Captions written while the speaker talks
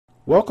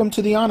Welcome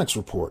to the Onyx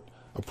Report,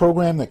 a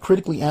program that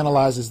critically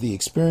analyzes the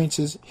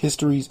experiences,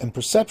 histories, and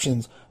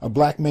perceptions of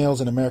black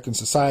males in American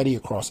society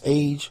across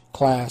age,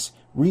 class,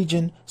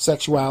 region,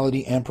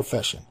 sexuality, and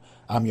profession.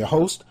 I'm your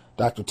host,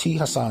 Dr. T.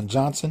 Hassan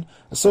Johnson,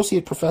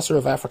 Associate Professor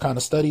of Africana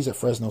Studies at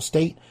Fresno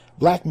State,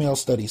 Black Male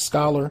Studies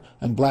Scholar,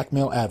 and Black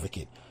Male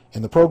Advocate.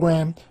 In the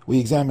program, we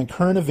examine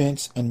current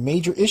events and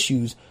major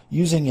issues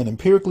using an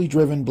empirically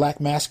driven black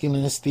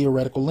masculinist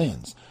theoretical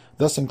lens,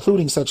 thus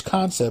including such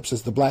concepts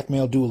as the black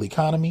male dual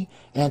economy,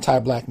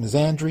 anti-black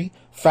misandry,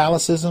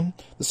 phallicism,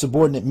 the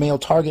subordinate male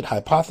target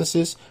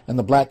hypothesis, and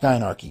the black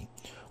dynarchy.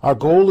 Our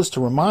goal is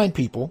to remind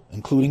people,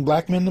 including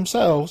black men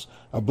themselves,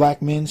 of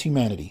black men's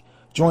humanity.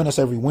 Join us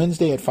every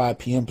Wednesday at 5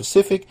 p.m.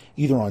 Pacific,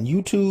 either on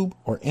YouTube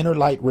or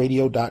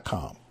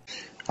innerlightradio.com.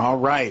 All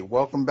right,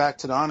 welcome back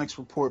to the Onyx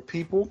Report,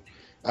 people.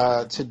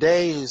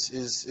 Today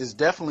is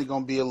definitely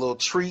going to be a little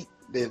treat,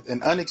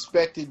 an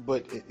unexpected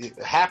but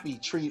happy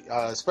treat,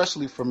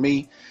 especially for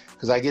me,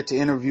 because I get to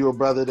interview a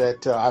brother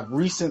that I've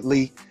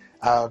recently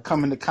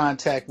come into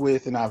contact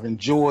with, and I've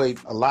enjoyed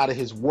a lot of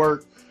his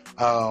work.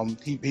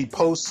 He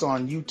posts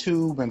on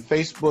YouTube and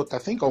Facebook, I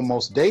think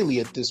almost daily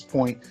at this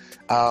point,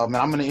 and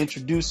I'm going to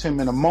introduce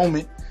him in a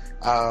moment,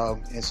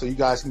 and so you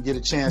guys can get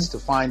a chance to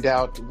find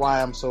out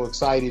why I'm so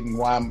excited and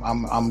why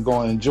I'm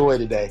going to enjoy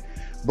today.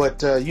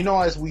 But,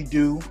 as we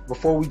do,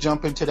 before we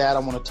jump into that, I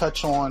want to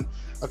touch on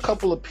a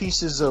couple of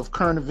pieces of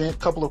current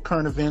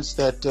events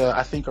that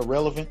I think are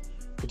relevant,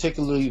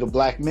 particularly to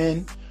black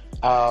men,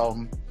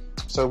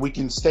 so we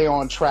can stay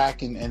on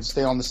track and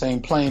stay on the same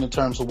plane in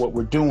terms of what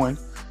we're doing.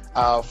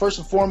 First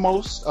and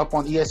foremost, up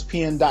on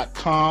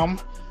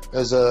ESPN.com,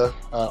 there's an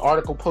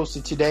article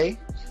posted today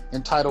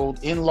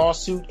entitled, "In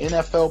Lawsuit,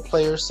 NFL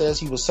Player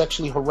Says He Was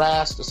Sexually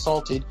Harassed,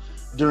 Assaulted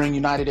During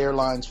United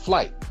Airlines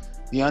Flight."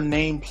 The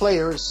unnamed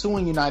player is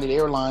suing United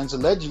Airlines,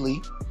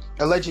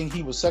 alleging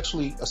he was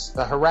sexually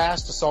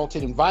harassed,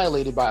 assaulted, and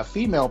violated by a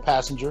female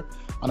passenger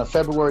on a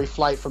February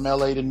flight from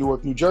LA to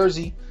Newark, New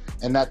Jersey,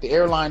 and that the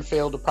airline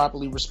failed to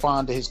properly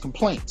respond to his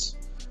complaints.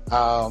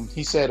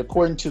 He said,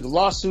 according to the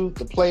lawsuit,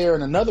 the player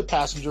and another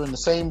passenger in the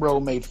same row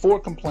made 4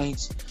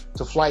 complaints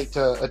to flight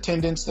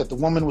attendants that the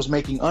woman was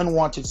making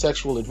unwanted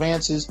sexual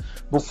advances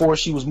before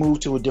she was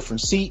moved to a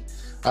different seat.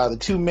 The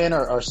 2 men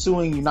are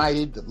suing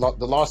United,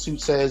 the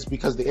lawsuit says,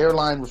 because the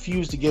airline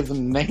refused to give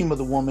them the name of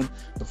the woman,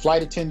 the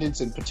flight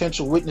attendants, and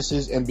potential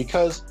witnesses, and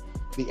because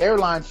the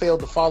airline failed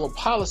to follow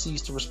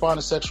policies to respond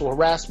to sexual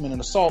harassment and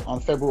assault on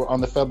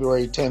the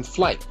February 10th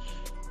flight.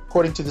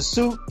 According to the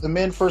suit, the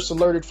men first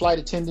alerted flight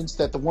attendants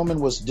that the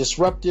woman was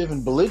disruptive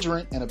and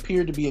belligerent and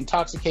appeared to be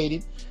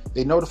intoxicated.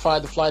 They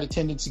notified the flight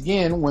attendants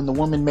again when the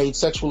woman made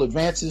sexual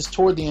advances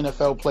toward the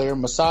NFL player,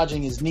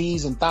 massaging his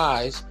knees and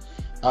thighs.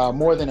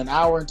 More than an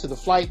hour into the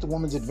flight, the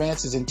woman's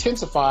advances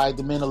intensified,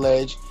 the men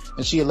allege,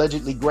 and she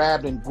allegedly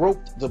grabbed and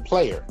groped the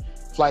player.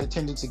 Flight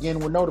attendants again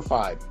were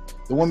notified.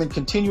 The woman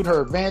continued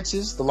her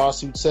advances, the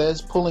lawsuit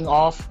says, pulling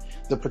off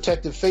the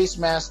protective face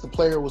mask the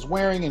player was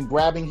wearing and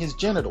grabbing his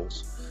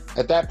genitals.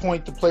 At that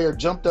point, the player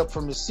jumped up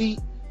from his seat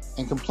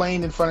and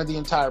complained in front of the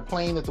entire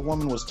plane that the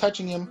woman was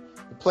touching him.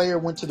 The player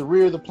went to the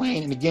rear of the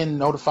plane and again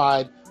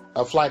notified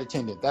a flight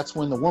attendant. That's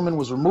when the woman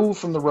was removed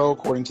from the row,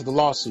 according to the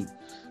lawsuit.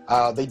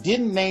 They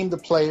didn't name the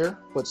player,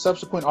 but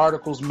subsequent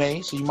articles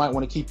may, so you might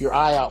want to keep your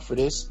eye out for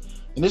this.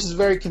 And this is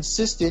very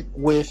consistent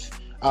with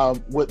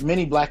what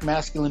many black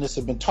masculinists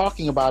have been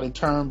talking about in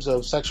terms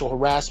of sexual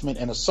harassment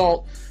and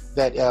assault,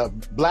 that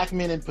black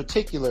men in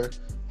particular,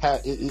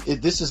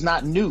 this is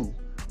not new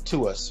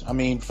to us. I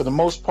mean, for the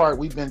most part,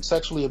 we've been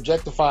sexually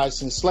objectified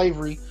since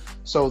slavery.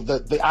 So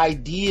the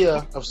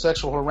idea of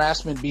sexual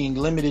harassment being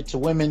limited to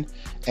women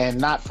and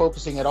not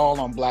focusing at all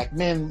on black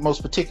men,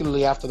 most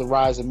particularly after the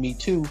rise of Me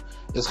Too,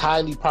 is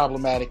highly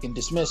problematic and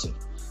dismissive.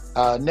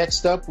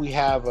 Next up, we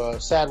have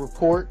a sad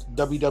report.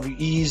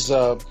 WWE's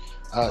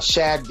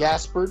Shad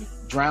Gaspard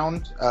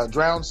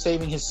drowned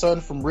saving his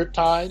son from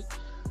riptide.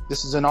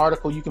 This is an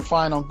article you can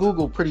find on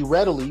Google pretty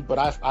readily, but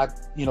I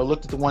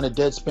looked at the one at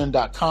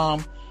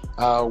Deadspin.com,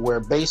 where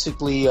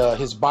basically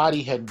his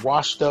body had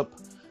washed up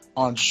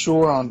on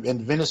shore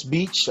in Venice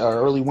Beach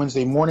early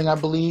Wednesday morning, I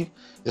believe.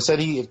 They said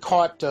he had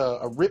caught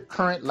a rip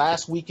current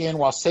last weekend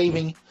while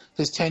saving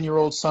his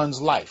 10-year-old son's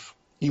life.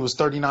 He was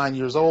 39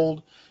 years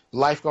old. The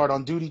lifeguard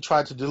on duty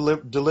tried to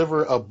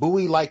deliver a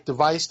buoy-like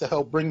device to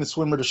help bring the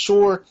swimmer to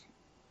shore.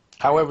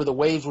 However, the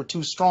waves were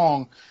too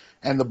strong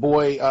and the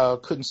boy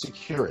couldn't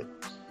secure it.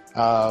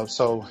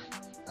 So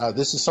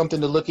this is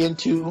something to look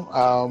into.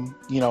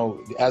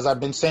 As I've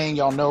been saying,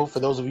 y'all know, for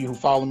those of you who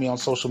follow me on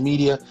social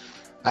media,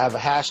 I have a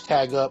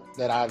hashtag up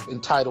that I've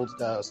entitled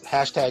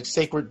hashtag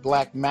Sacred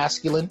Black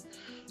Masculine.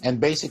 And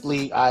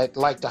basically, I'd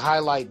like to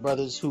highlight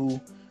brothers who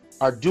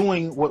are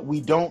doing what we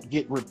don't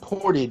get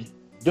reported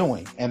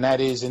doing. And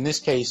that is, in this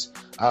case,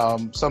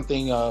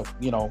 something,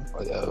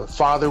 a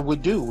father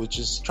would do, which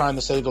is trying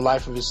to save the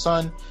life of his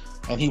son.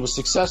 And he was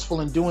successful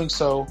in doing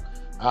so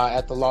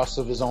at the loss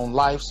of his own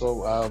life.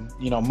 So,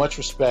 much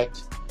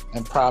respect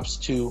and props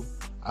to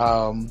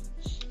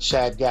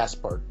Shad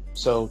Gaspard.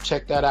 So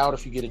check that out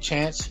if you get a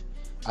chance.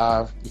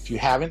 if you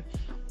haven't.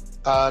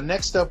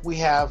 Next up, we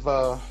have,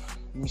 let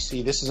me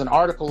see, this is an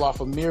article off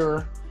of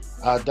mirror.co.uk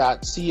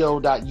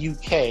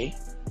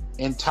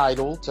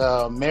entitled,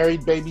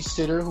 Married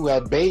Babysitter Who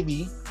Had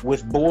Baby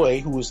with Boy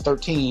Who Was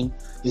 13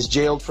 is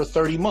Jailed for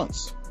 30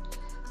 Months.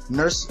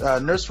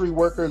 Nursery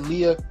worker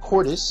Leah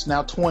Cordes,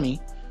 now 20,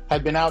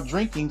 had been out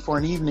drinking for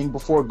an evening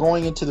before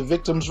going into the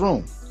victim's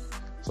room.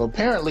 So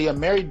apparently a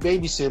married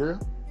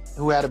babysitter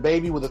who had a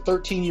baby with a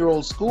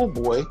 13-year-old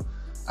schoolboy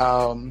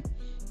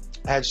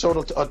had showed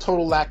a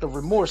total lack of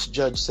remorse,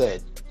 judge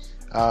said.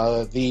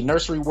 The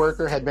nursery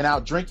worker had been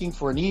out drinking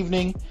for an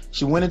evening.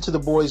 She went into the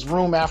boy's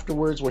room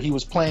afterwards where he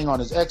was playing on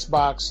his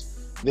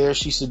Xbox. There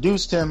she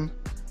seduced him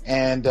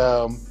and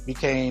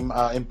became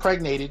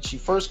impregnated. She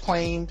first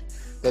claimed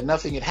that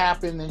nothing had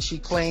happened, and she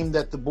claimed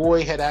that the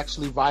boy had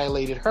actually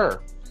violated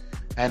her.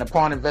 And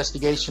upon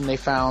investigation, they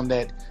found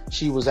that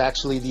she was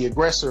actually the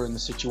aggressor in the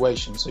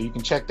situation. So you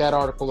can check that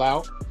article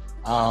out.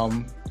 Let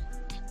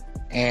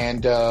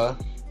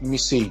me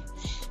see.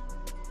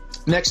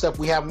 Next up,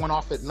 we have one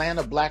off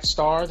Atlanta Black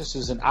Star. This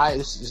is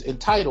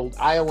entitled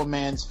 "Iowa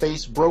Man's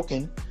Face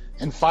Broken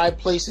in 5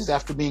 Places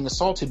After Being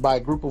Assaulted by a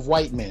Group of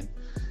White Men."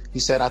 He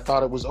said, "I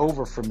thought it was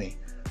over for me."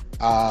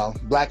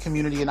 Black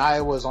community in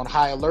Iowa is on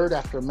high alert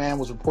after a man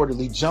was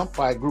reportedly jumped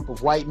by a group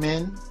of white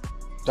men.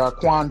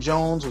 Darquan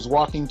Jones was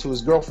walking to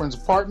his girlfriend's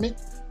apartment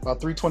about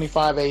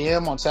 3:25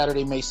 a.m. on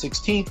Saturday, May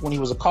 16th, when he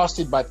was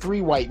accosted by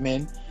 3 white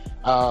men.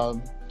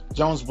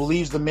 Jones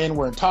believes the men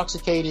were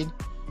intoxicated.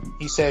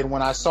 He said,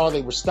 "When I saw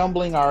they were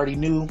stumbling, I already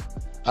knew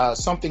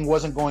something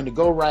wasn't going to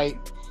go right."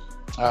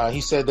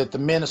 He said that the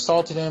men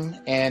assaulted him,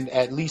 and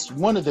at least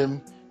one of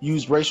them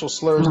used racial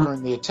slurs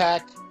during the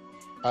attack.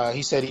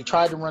 He said he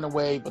tried to run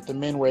away, but the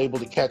men were able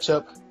to catch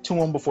up to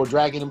him before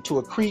dragging him to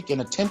a creek and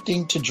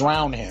attempting to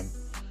drown him.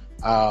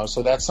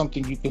 So that's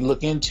something you can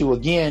look into,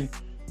 again,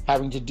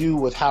 having to do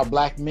with how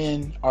black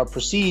men are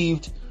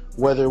perceived,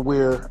 whether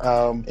we're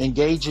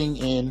engaging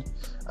in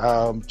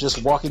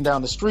just walking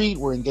down the street,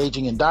 we're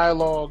engaging in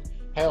dialogue,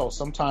 hell,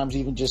 sometimes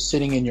even just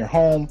sitting in your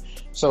home.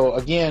 So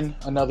again,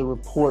 another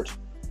report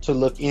to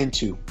look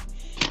into.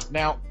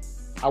 Now,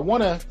 I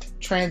want to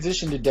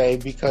transition today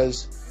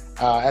because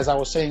as I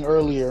was saying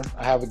earlier,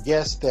 I have a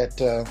guest that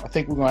I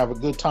think we're going to have a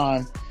good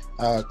time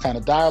kind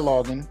of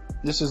dialoguing.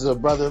 This is a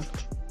brother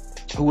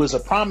who is a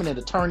prominent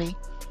attorney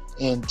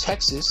in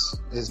Texas.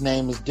 His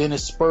name is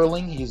Dennis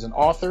Spurling. He's an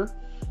author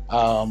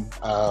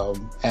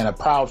and a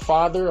proud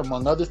father,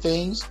 among other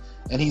things.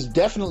 And he's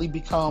definitely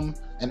become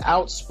an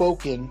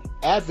outspoken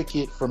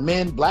advocate for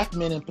men, black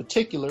men in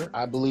particular,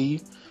 I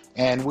believe.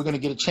 And we're going to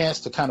get a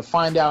chance to kind of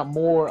find out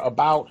more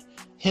about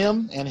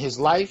him and his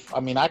life. I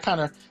mean, I kind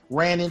of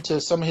ran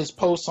into some of his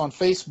posts on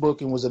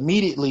Facebook and was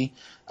immediately,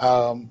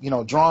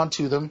 drawn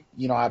to them.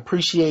 I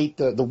appreciate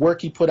the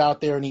work he put out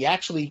there, and he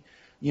actually,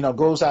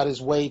 goes out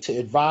his way to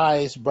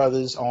advise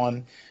brothers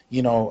on,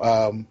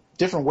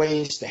 different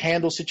ways to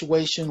handle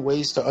situations,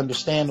 ways to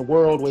understand the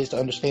world, ways to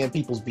understand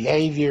people's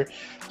behavior,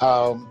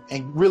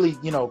 and really,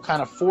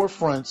 kind of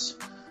forefronts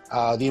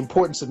the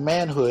importance of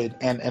manhood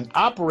and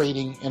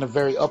operating in a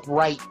very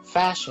upright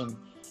fashion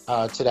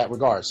to that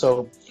regard.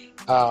 So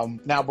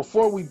now,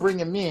 before we bring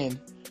him in,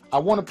 I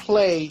want to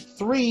play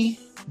 3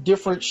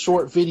 different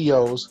short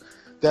videos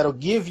that'll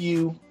give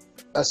you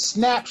a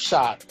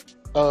snapshot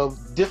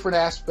of different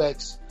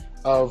aspects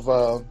of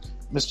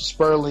Mr.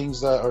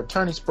 Spurling's or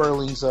Attorney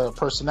Spurling's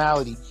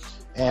personality,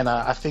 and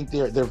I think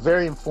they're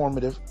very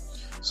informative.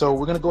 So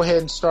we're going to go ahead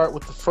and start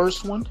with the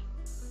first one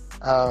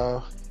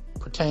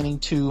pertaining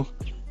to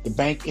the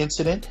bank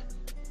incident,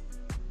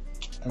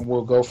 and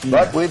we'll go from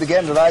there. But we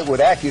begin tonight with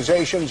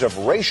accusations of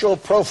racial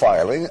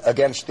profiling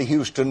against the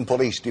Houston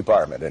Police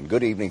Department. And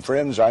good evening,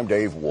 friends. I'm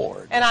Dave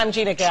Ward. And I'm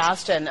Gina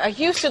Gaston. A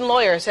Houston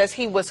lawyer says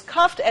he was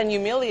cuffed and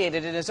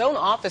humiliated in his own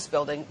office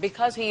building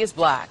because he is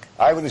black.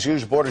 Eyewitness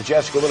News reporter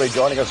Jessica Willey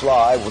joining us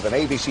live with an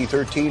ABC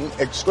 13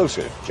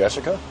 exclusive.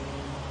 Jessica?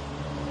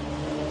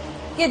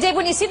 Yeah, Dave,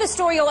 when you see the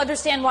story, you'll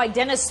understand why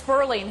Dennis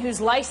Spurling, who's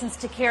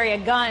licensed to carry a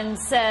gun,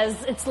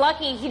 says it's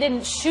lucky he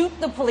didn't shoot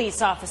the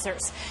police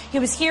officers. He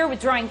was here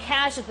withdrawing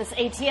cash at this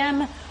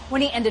ATM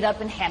when he ended up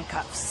in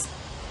handcuffs.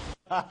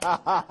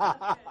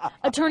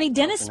 Attorney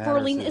Dennis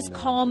Spurling is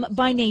calm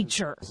by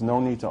nature. There's no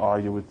need to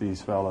argue with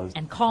these fellas.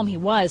 And calm he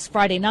was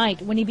Friday night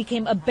when he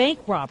became a bank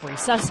robbery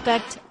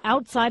suspect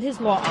outside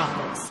his law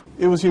office.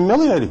 It was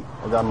humiliating.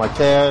 I got my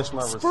cash,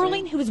 my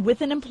Spurling, who was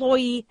with an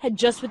employee, had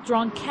just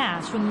withdrawn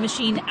cash from the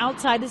machine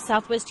outside his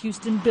Southwest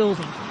Houston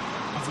building.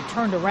 As he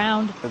turned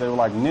around, they were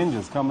like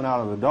ninjas coming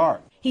out of the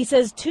dark. He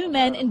says 2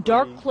 men in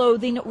dark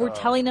clothing were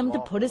telling him to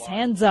put his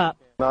hands up.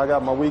 I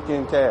got my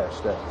weekend cash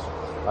stats.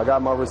 I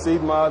got my receipt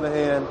in my other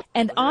hand.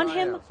 And on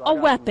him, a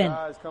weapon.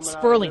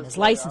 Spurling is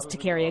licensed to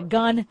carry a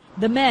gun.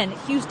 The men,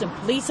 Houston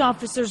police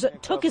officers,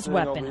 took his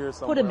weapon,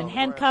 put him in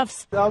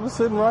handcuffs. I was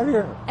sitting right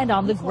here. And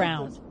on the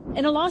ground.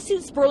 In a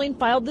lawsuit Spurling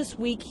filed this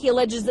week, he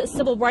alleges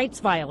civil rights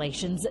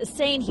violations,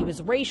 saying he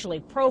was racially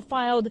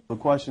profiled. The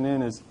question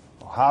is,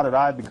 how did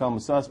I become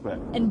a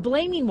suspect? And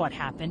blaming what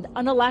happened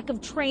on a lack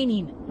of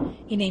training.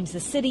 He names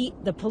the city,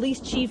 the police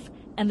chief,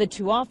 and the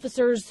two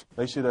officers,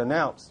 they should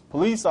announce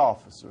police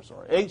officers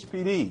or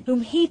HPD,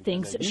 whom he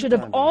thinks should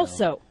have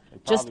also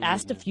just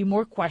asked a few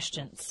more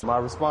questions. My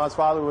response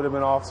probably would have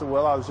been, officer,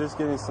 well, I was just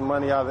getting some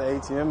money out of the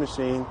ATM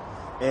machine,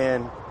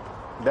 and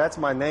that's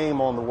my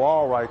name on the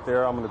wall right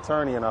there. I'm an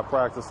attorney and I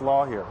practice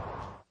law here.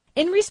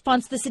 In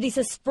response, the city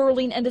says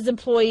Spurling and his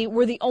employee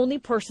were the only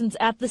persons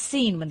at the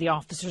scene when the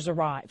officers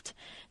arrived.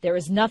 There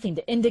is nothing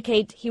to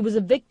indicate he was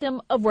a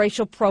victim of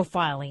racial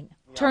profiling.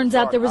 Turns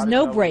out there was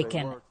no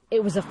break-in.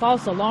 It was a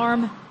false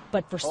alarm,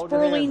 but for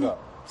Spurling,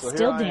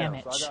 still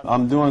damage.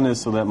 I'm doing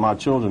this so that my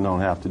children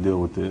don't have to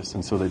deal with this,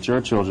 and so that your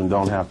children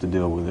don't have to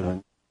deal with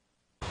it.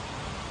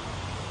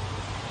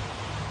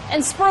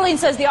 And Spurling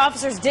says the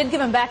officers did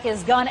give him back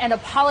his gun and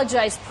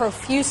apologized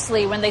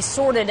profusely when they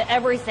sorted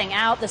everything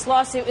out. This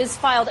lawsuit is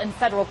filed in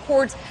federal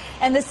court,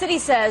 and the city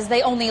says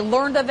they only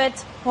learned of it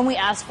when we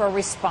asked for a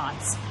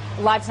response.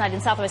 Live tonight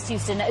in Southwest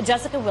Houston,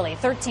 Jessica Willey,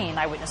 13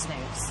 Eyewitness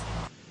News.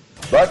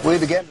 But we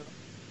begin.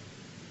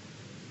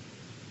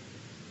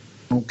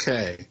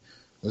 Okay,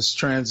 let's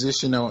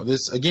transition on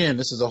this. Again,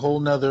 this is a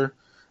whole nother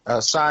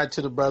side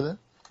to the brother.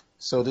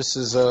 So this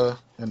is an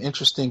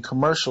interesting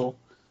commercial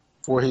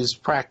for his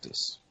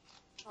practice.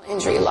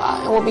 Injury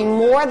law, and we'll be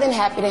more than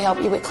happy to help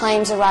you with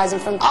claims arising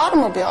from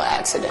automobile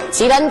accidents.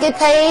 He doesn't get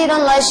paid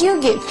unless you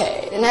get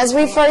paid. And as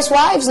we first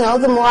wives know,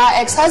 the more our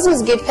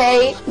ex-husbands get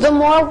paid, the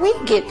more we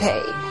get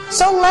paid.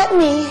 So let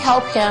me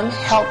help him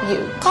help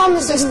you. Call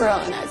Mr.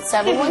 Spurling at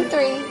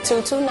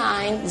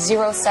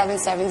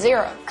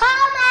 713-229-0770.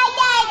 Call my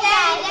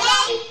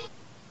daddy.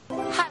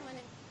 Hi, my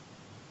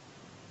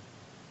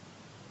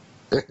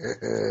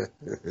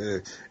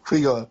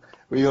name.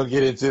 We're gonna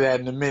get into that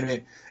in a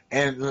minute.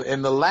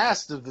 And the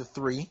last of the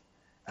three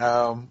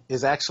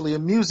is actually a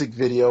music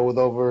video with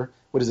over,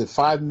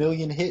 5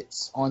 million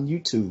hits on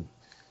YouTube.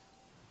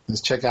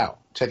 Let's check it out.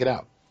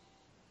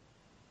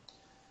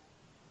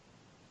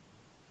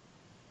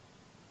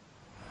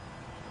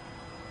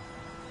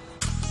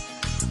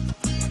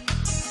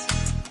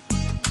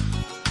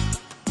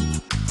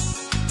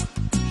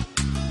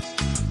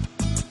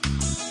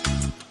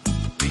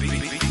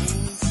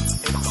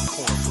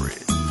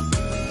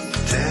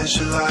 Dance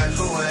your life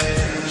away.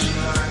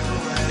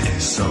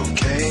 It's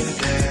okay to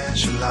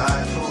dance your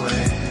life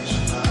away.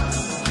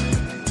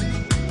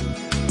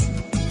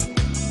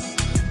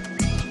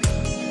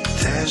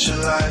 Dance your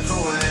life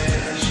away.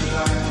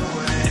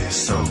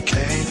 It's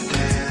okay to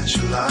dance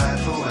your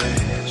life away.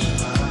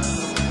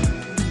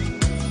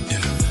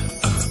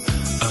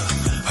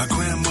 Our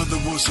grandmother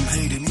was some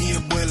hated. Mi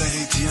abuela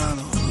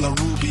haitiana. La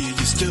Rubia,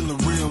 you're still a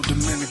real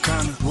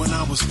Dominicana. When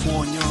I was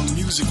poor and young,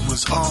 music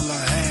was all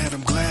I had.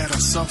 I'm glad I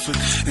suffered,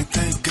 and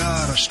thank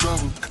God I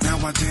struggled. Now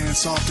I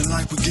dance often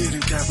like we get in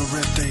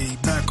cabaret day.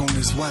 Back on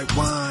this white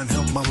wine,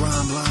 help my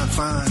rhyme line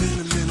fine. Been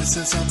a minute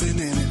since I've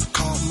been in it.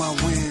 Caught my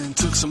win,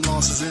 took some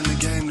losses in the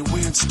game. The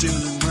wind still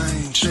in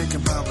range.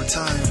 Thinking about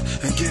retiring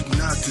and getting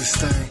out this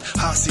thing.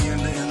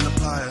 Hacienda in the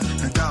playa,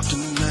 adopting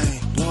a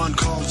name. One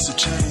calls to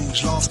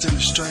change, lost in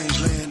the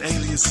strange land.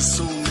 Alias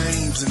assume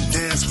names and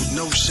dance with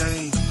no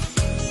shame.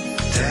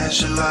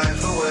 Dance your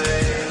life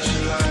away.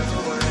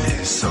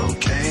 It's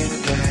okay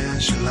to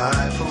dance your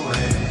life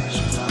away.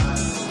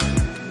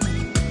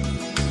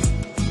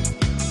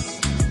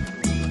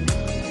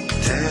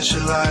 Dance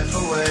your life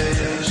away.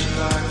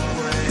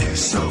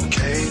 It's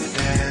okay to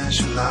dance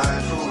your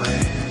life away.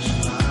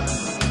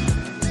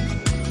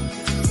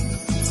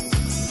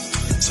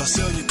 So I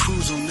sell your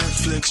cruise on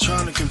Netflix,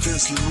 trying to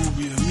convince La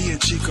Rubia. Me and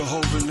Chica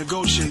Hover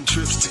negotiating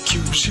trips to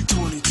Cuba. She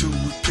 22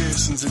 with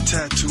piercings and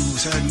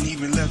tattoos, hadn't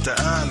even left the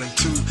island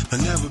too. I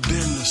never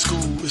been to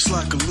school, it's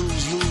like a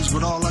lose-lose,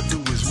 but all I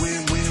do is win,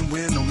 win,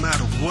 win, no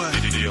matter what.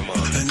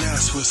 And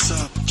that's what's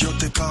up. Yo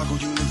te pago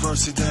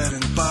universidad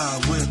and buy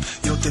a whip.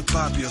 Yo te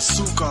papi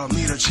azúcar,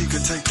 mira Chica,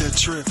 take that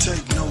trip.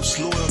 Take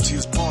notes, loyalty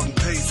is bought and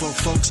paid for,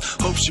 folks.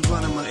 Hope she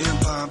running my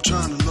empire, I'm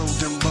trying to load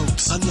them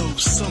boats. I know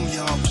some of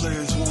y'all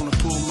players wanna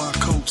pull my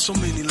coat. So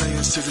many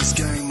layers to this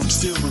game, I'm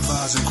still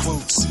revising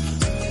quotes.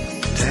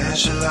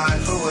 Dance your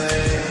life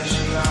away.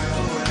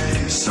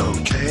 It's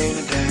okay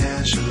to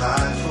dance your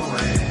life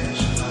away.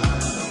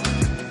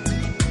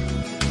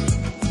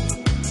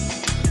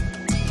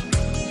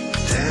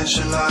 Dance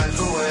your life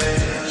away.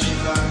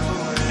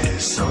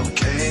 It's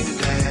okay to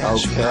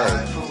dance your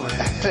life away.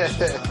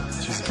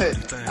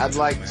 I'd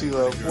like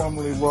to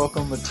formally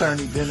welcome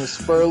attorney Dennis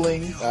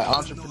Spurling,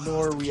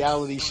 entrepreneur,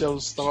 reality show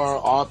star,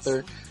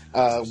 author.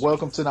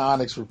 Welcome to the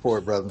Onyx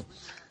Report, brother.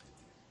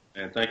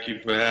 And thank you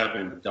for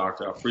having me,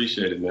 Doctor. I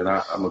appreciate it, man.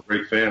 I'm a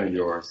great fan of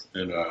yours,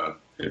 and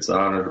it's an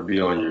honor to be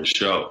on your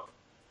show.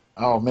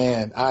 Oh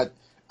man, I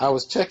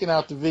was checking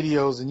out the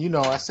videos, and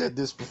I said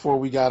this before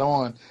we got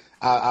on.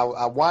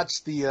 I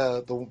watched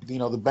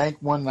the bank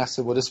one, and I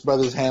said, well, this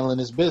brother's handling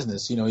his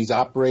business. He's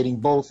operating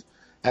both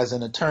as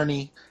an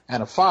attorney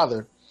and a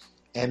father.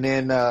 And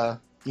then I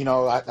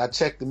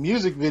checked the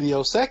music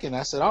video second.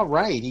 I said, all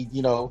right,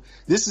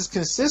 this is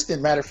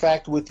consistent. Matter of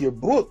fact, with your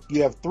book,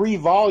 you have 3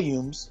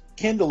 volumes,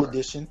 Kindle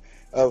edition,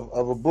 of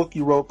a book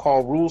you wrote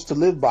called Rules to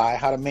Live By,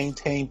 How to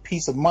Maintain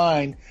Peace of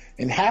Mind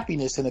and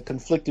happiness in a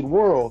conflicted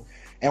world.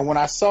 And when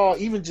I saw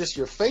even just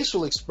your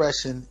facial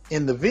expression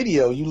in the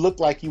video, you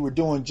looked like you were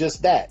doing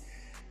just that.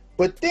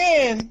 But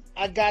then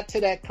I got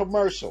to that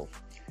commercial.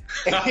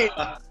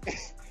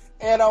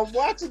 And I'm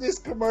watching this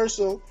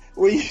commercial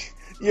where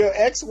your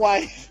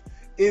ex-wife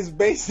is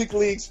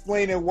basically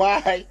explaining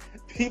why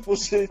people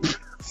should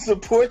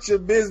support your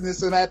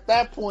business. And at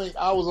that point,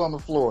 I was on the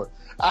floor.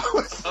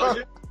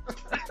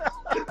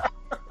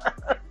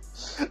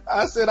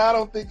 I said, I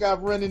don't think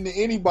I've run into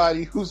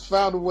anybody who's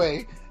found a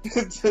way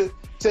to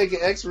take an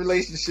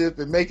ex-relationship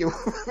and make it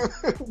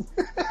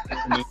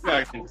we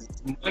gotta get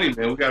some money,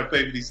 man. We gotta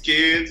pay for these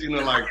kids. You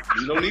know, like,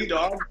 you don't need to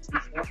argue.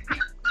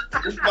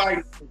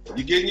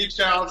 You're getting your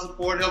child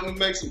support, help me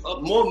make some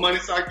more money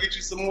so I can get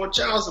you some more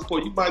child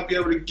support. You might be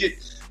able to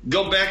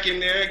go back in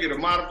there, get a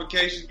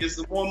modification, get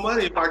some more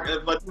money if I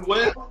do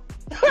well.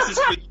 This is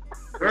for you,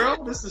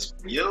 girl. This is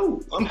for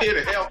you. I'm here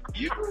to help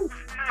you.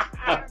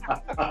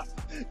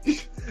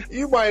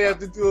 You might have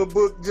to do a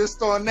book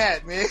just on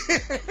that, man.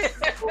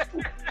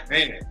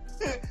 Man.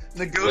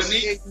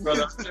 Negotiating.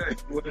 Brother, I'm telling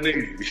you, what an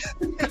easy.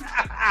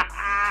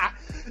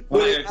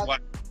 My ex-wife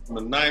from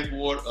the Ninth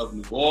Ward of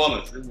New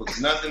Orleans. It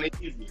was nothing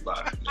easy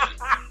about it, man.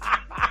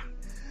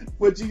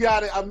 But you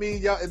got to, I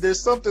mean,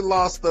 there's something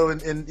lost, though,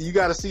 and you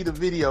got to see the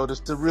video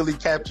just to really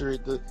capture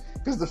it.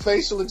 Because the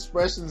facial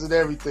expressions and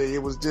everything,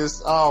 it was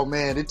just, oh,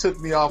 man, it took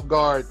me off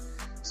guard.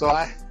 So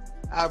I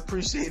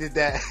appreciated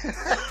that.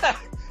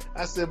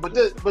 I said, but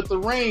the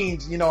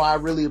range, I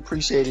really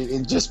appreciated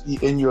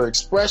in your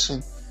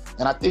expression.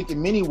 And I think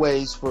in many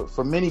ways,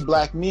 for many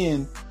black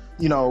men,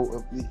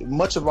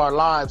 much of our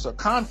lives are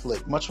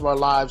conflict. Much of our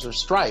lives are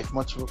strife.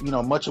 Much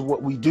of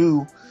what we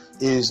do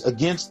is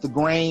against the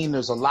grain.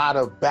 There's a lot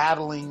of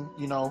battling,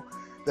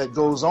 that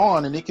goes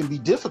on, and it can be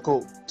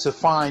difficult to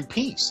find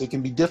peace. It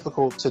can be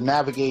difficult to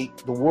navigate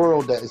the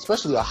world,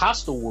 especially a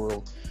hostile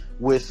world,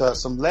 with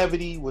some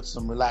levity, with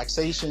some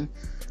relaxation.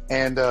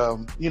 And,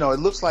 it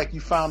looks like you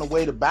found a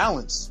way to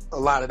balance a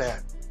lot of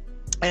that.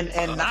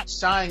 And not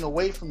shying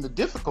away from the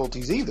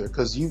difficulties either,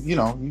 because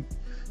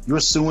you're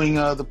suing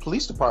the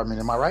police department.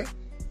 Am I right?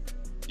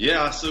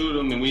 Yeah, I sued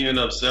them, and we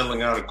ended up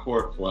settling out of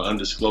court for an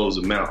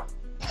undisclosed amount.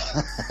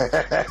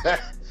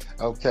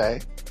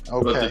 Okay.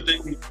 But the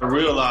thing I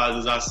realized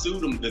is I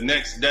sued them the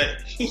next day.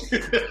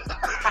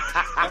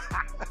 That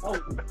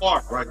was the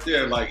part right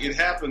there. Like, it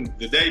happened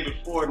the day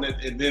before,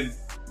 and then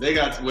they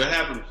got to what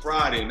happened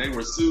Friday, and they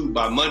were sued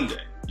by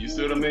Monday. You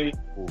see what I mean?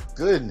 Oh,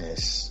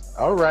 goodness.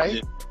 All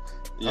right.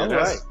 Yeah,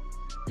 right.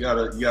 You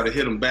gotta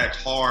hit them back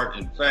hard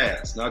and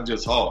fast, not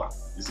just hard.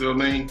 You see what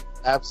I mean?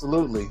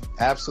 Absolutely.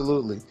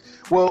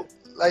 Well,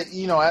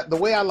 the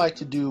way I like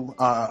to do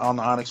on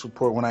the Onyx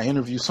Report when I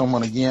interview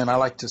someone again, I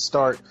like to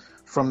start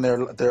from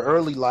their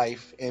early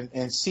life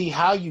and see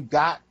how you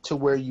got to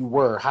where you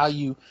were, how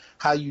you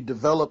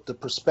developed the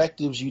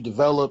perspectives you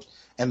developed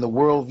and the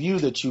worldview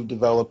that you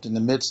developed in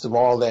the midst of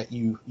all that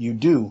you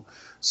do.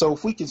 So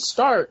if we could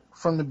start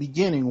from the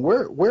beginning,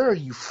 where are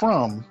you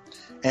from?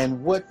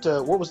 And what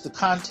was the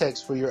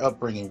context for your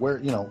upbringing?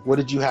 What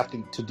did you have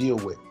to deal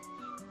with?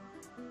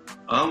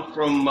 I'm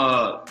from,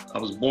 I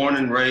was born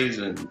and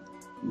raised in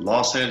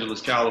Los Angeles,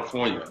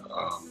 California,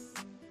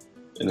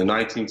 in the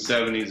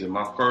 1970s. And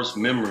my first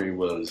memory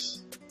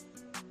was,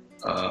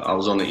 I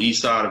was on the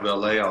east side of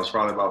LA. I was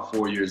probably about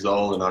 4 years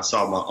old, and I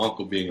saw my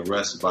uncle being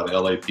arrested by the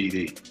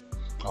LAPD.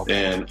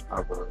 Okay. And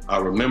I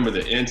remember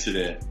the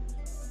incident.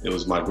 It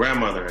was my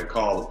grandmother had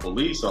called the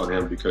police on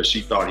him because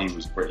she thought he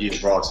had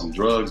brought some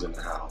drugs in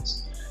the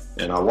house.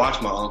 And I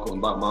watched my uncle,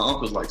 and my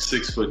uncle's like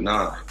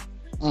 6'9",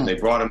 and they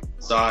brought him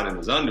outside in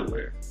his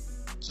underwear.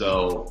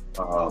 So,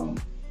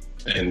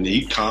 and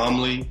he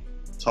calmly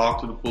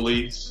talked to the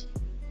police.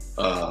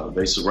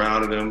 They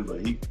surrounded him,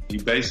 but he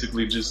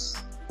basically just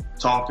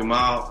talked him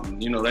out.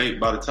 And,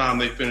 by the time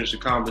they finished the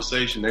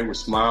conversation, they were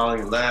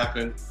smiling and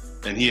laughing.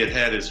 And he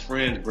had his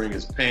friends bring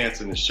his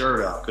pants and his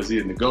shirt out because he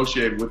had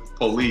negotiated with the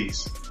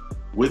police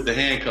with the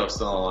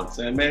handcuffs on,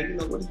 saying, man,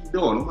 what are you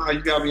doing? Why you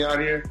got me out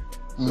here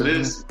for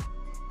this?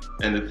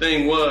 And the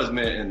thing was,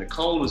 man, and the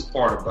coldest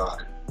part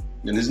about it,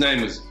 and his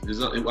name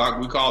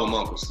we call him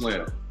Uncle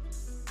Slim,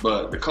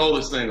 but the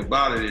coldest thing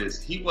about it is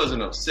he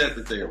wasn't upset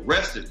that they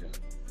arrested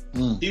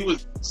him. He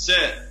was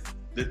upset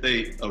that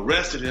they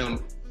arrested him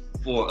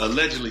for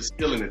allegedly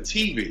stealing a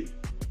TV,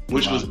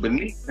 which was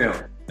beneath him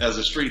as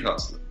a street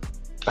hustler.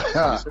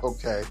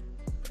 Okay.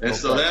 And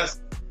so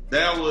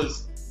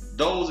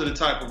those are the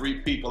type of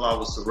people I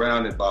was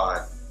surrounded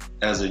by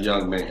as a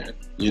young man.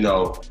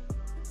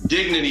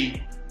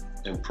 Dignity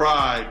and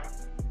pride,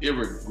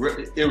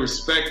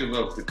 irrespective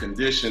of the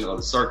condition or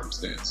the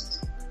circumstances.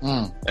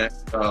 And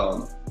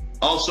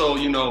also,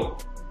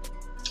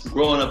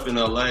 growing up in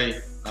LA,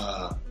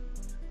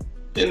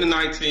 in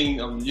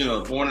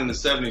the born in the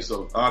 70s,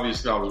 so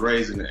obviously I was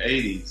raised in the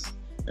 80s,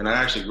 and I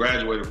actually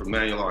graduated from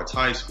Manual Arts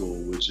High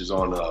School, which is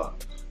on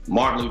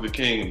Martin Luther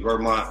King and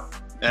Vermont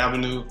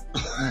Avenue.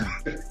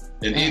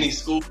 In any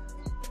school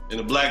in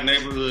a black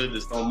neighborhood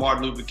that's on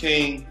Martin Luther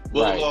King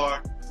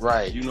Boulevard,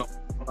 right?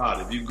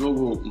 lot. If you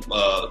Google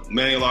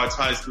Manual Arts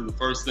High School, the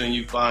first thing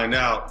you find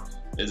out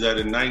is that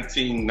in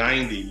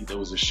 1990 there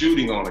was a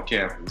shooting on the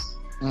campus,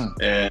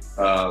 and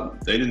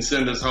they didn't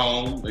send us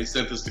home; they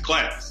sent us to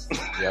class.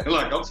 Yep.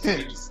 Like,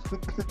 okay,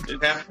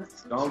 it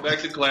happens. Going back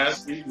to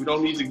class. We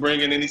don't need to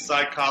bring in any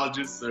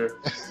psychologists, or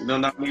we do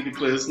not need to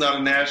clear. It's not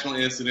a national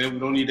incident. We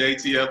don't need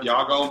ATF.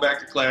 Y'all going back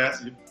to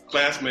class. Your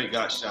classmate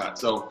got shot.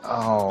 So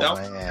that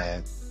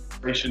was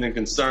frustration and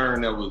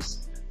concern that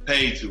was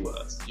paid to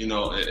us,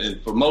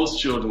 and for most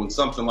children, when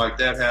something like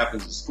that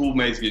happens, the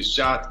schoolmates get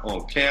shot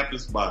on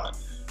campus by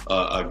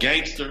a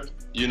gangster,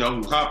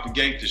 who hopped the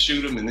gate to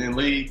shoot him and then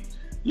leave.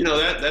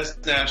 That's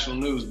national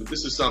news, but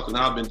this is something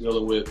I've been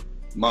dealing with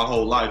my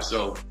whole life.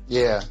 So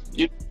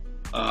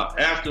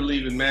after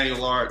leaving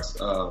Manual Arts,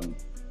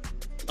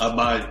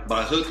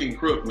 by hook and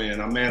crook,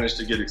 man, I managed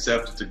to get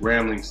accepted to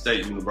Grambling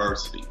State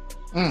University.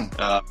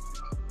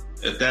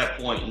 At that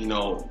point,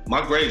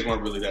 my grades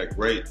weren't really that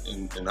great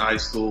in high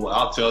school.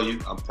 I'll tell you,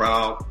 I'm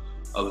proud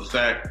of the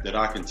fact that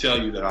I can tell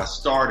you that I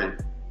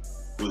started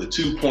with a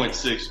 2.6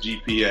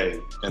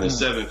 GPA and a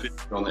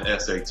 750 on the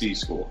SAT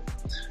score.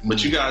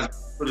 But you guys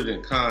put it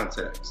in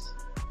context.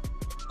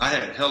 I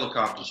had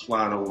helicopters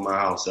flying over my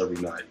house every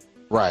night.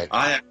 Right.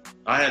 I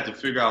had to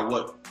figure out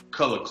what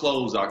color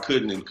clothes I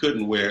could and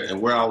couldn't wear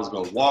and where I was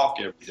going to walk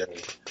every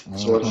day.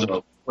 Sort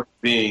of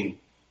being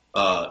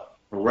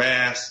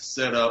harassed,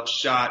 set up,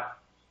 shot,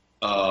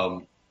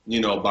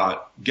 by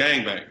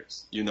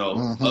gangbangers,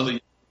 other in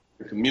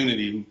the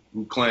community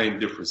who claim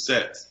different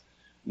sets.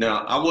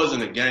 Now, I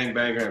wasn't a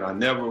gangbanger, and I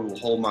never will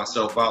hold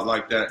myself out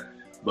like that.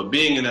 But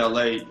being in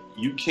LA,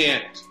 you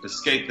can't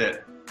escape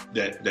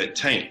that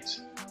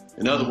taint.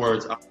 In other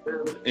words, I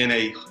lived in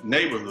a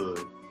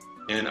neighborhood,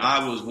 and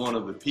I was one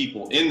of the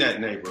people in that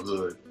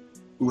neighborhood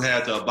who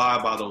had to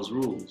abide by those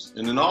rules.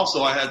 And then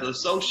also I had to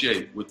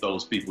associate with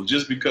those people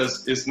just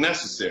because it's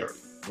necessary.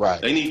 Right.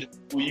 They need to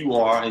know who you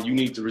are, and you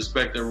need to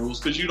respect their rules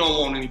because you don't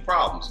want any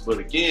problems. But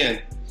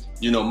again,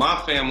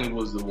 my family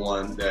was the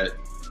one that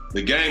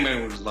the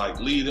gangman was like,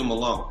 leave them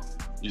alone.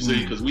 You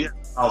see, because we had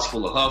a house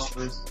full of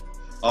hustlers.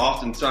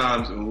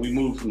 Oftentimes, when we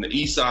moved from the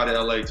east side of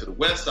LA to the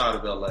west side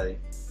of LA,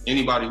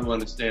 anybody who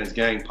understands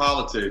gang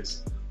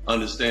politics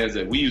understands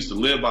that we used to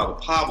live by the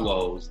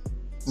Pablos.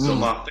 So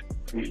my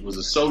family was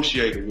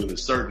associated with a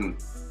certain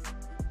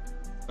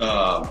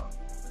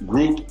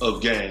group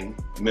of gang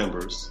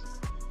members,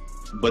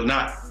 but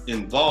not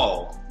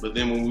involved. But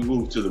then when we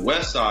moved to the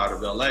west side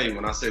of LA,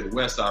 when I say the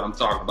west side, I'm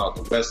talking about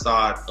the west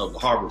side of the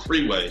Harbor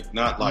Freeway,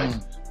 not like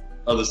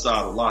other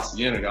side of La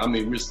Cienega. I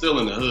mean, we're still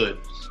in the hood.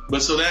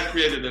 But so that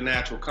created a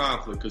natural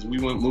conflict because we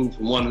moved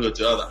from one hood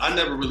to the other. I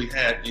never really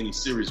had any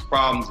serious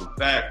problems. In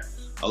fact,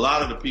 a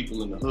lot of the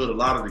people in the hood, a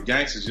lot of the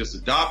gangsters just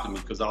adopted me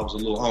because I was a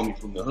little homie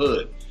from the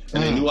hood.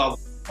 And they knew I was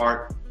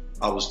smart,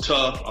 I was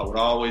tough, I would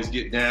always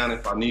get down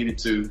if I needed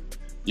to.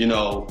 I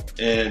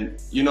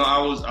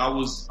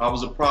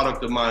was a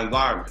product of my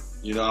environment.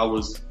 I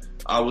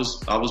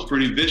was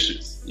pretty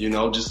vicious,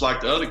 just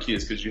like the other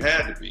kids, because you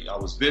had to be. I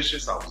was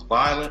vicious, I was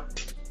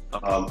violent,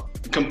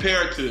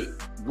 compared to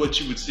what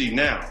you would see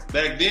now.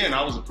 Back then,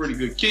 I was a pretty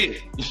good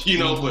kid,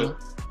 but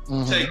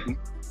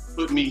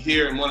put me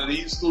here in one of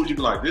these schools, you'd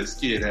be like, this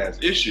kid has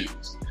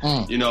issues,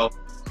 and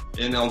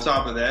on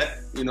top of that,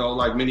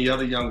 like many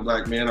other young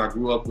black men, I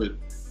grew up with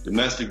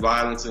domestic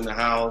violence in the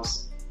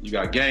house. You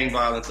got gang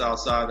violence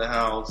outside the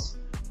house.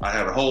 I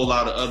had a whole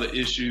lot of other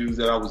issues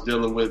that I was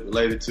dealing with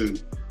related to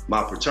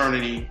my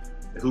paternity,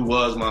 who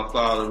was my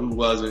father, who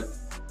wasn't.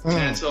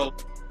 And so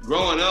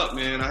growing up,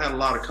 man, I had a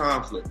lot of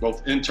conflict,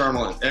 both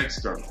internal and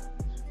external.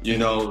 It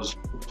was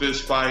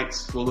fist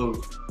fights, full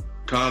of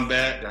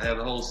combat. I had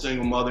a whole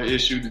single mother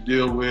issue to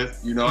deal with.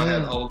 I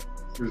had a whole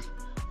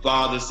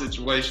father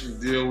situation to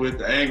deal with,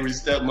 the angry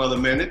stepmother,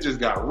 man, it just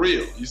got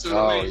real. You see what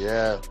I mean?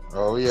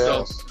 Oh,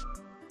 yeah. So,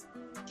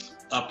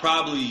 I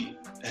probably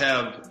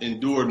have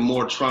endured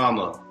more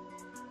trauma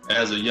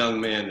as a young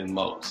man than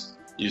most.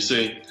 You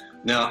see?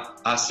 Now,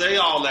 I say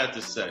all that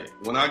to say,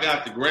 when I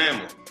got to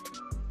Grambling,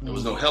 there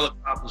was no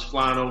helicopters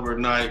flying over at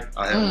night.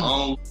 I had my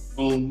own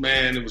room,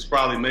 man. It was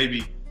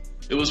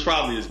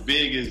probably as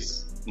big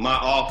as my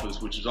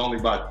office, which is only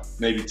about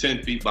maybe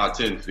 10 feet by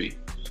 10 feet.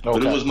 Okay.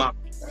 But it was my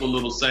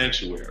little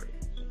sanctuary.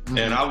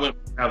 And I went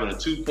from having a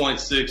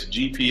 2.6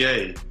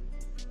 GPA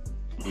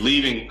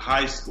leaving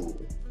high school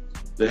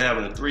to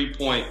having a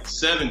 3.7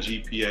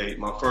 GPA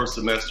my first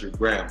semester at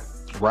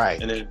Grambling.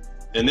 Right.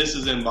 And this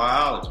is in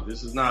biology.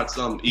 This is not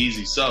some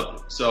easy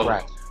subject. So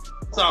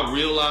once I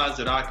realized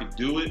that I could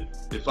do it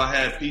if I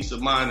had peace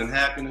of mind and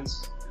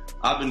happiness,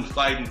 I've been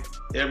fighting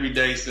every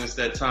day since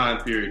that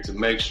time period to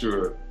make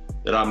sure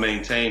that I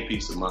maintain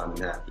peace of mind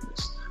and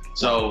happiness.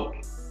 So,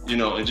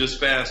 and just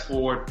fast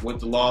forward, went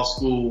to law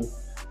school.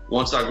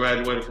 Once I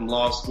graduated from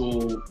law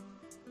school,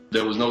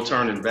 there was no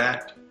turning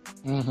back.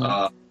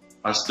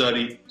 I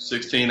studied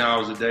 16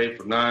 hours a day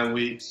for 9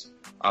 weeks.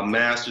 I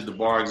mastered the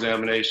bar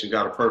examination,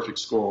 got a perfect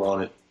score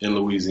on it in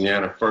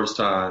Louisiana, first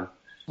time.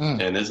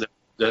 And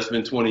that's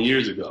been 20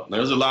 years ago. Now,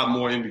 there's a lot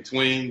more in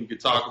between we could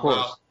talk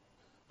about.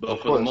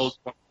 But for the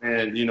most part,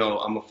 man, you know,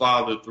 I'm a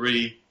father of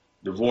 3,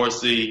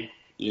 divorcee.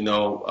 You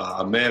know,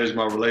 I manage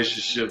my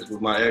relationships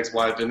with my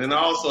ex-wife, and then I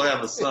also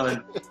have a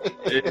son.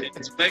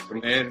 It's Jamaica,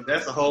 man.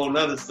 That's a whole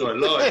nother story.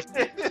 Lord,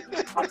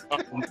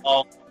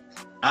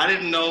 I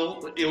didn't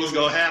know it was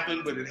gonna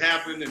happen, but it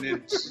happened, and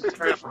then she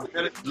turned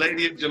a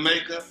lady in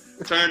Jamaica.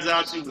 Turns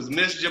out she was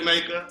Miss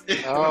Jamaica.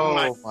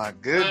 Oh my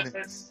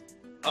goodness.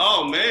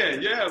 Oh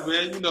man, yeah,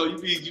 man. You know, you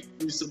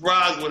be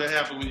surprised what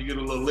happened when you get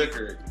a little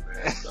liquor in you,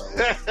 man. So.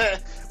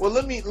 Well,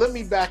 let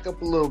me back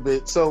up a little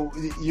bit. So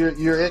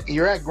you're at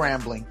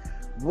Grambling.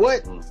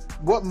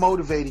 What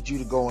motivated you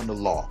to go into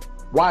law?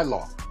 Why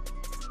law?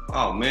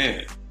 Oh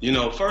man, you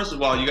know, first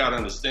of all, you got to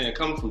understand,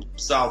 coming from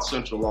South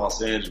Central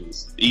Los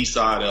Angeles, East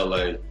Side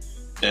LA,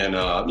 and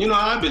you know,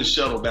 I've been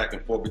shuttled back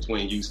and forth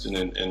between Houston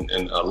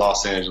and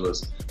Los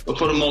Angeles, but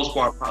for the most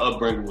part, my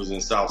upbringing was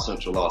in South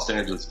Central Los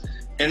Angeles,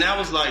 and that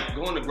was like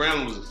going to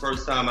Grambling was the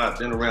first time I've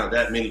been around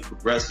that many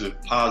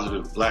progressive,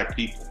 positive Black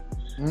people,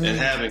 and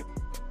having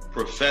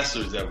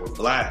professors that were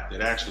Black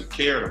that actually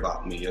cared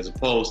about me, as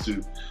opposed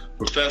to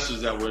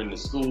professors that were in the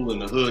school in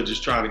the hood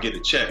just trying to get a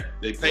check.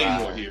 They pay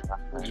more here.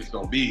 I'm just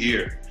going to be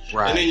here.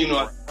 Right. And then, you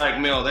know, Black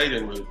male, they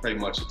didn't really pay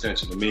much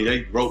attention to me.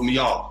 They wrote me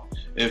off.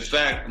 In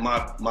fact,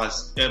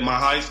 at my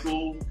high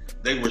school,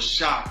 they were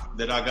shocked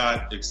that I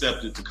got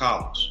accepted to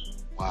college.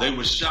 Wow. They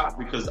were shocked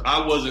because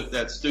I wasn't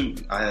that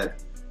student. I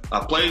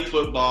played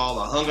football.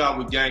 I hung out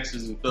with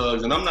gangsters and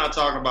thugs. And I'm not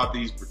talking about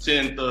these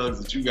pretend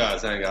thugs that you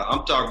guys hang out.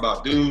 I'm talking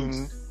about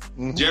dudes,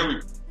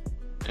 Jerry,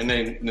 and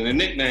the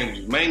nickname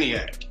was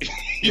Maniac.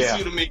 You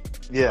see what I mean?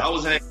 Yeah. I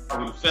was hanging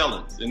out with the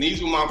felons, and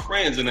these were my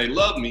friends, and they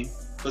loved me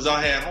because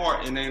I had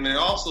heart, and they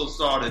also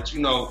saw that, you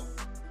know,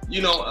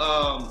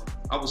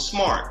 I was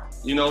smart,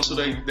 you know, so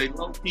they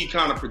low-key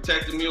kind of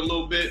protected me a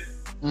little bit,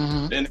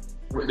 and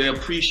they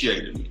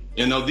appreciated me.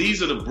 You know,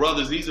 these are the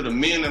brothers, these are the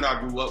men that I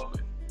grew up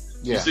with.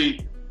 Yeah. You see,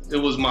 it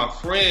was my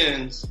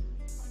friends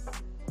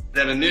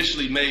that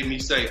initially made me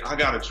say, I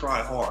got to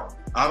try hard.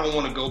 I don't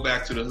want to go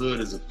back to the hood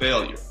as a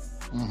failure.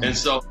 And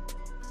so,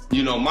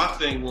 you know, my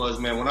thing was,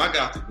 man, when I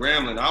got to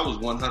Grambling, I was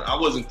 100. I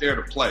wasn't there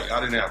to play. I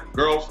didn't have a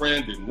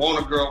girlfriend, didn't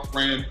want a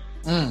girlfriend.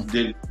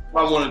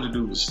 All I wanted to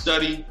do was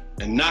study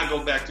and not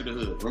go back to the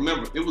hood.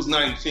 Remember, it was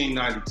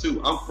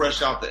 1992. I'm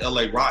fresh out the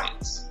LA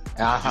riots.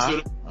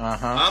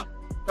 I'm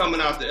coming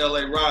out the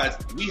LA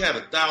riots. We had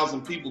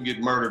 1,000 people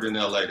get murdered in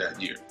LA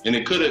that year. And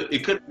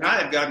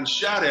I had gotten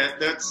shot at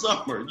that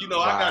summer. You know,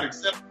 I got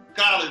accepted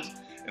to college,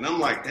 and I'm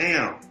like,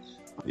 damn,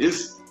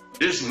 it's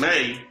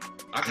May.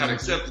 I got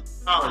accepted to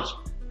college,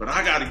 but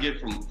I got to get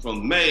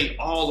from May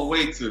all the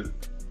way to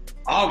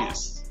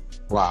August.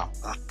 Wow.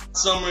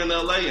 Summer in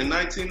LA in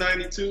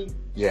 1992.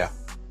 Yeah.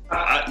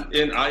 I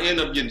ended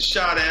up getting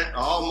shot at.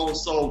 I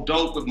almost sold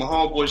dope with my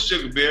homeboy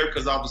Sugar Bear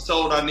because I was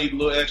told I need a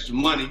little extra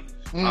money.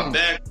 I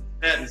backed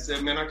that and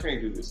said, man, I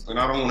can't do this. And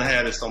I don't want to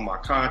have this on my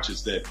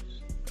conscience that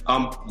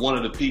I'm one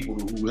of the people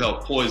who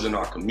helped poison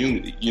our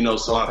community. You know,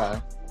 so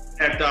I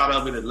backed out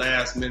of it at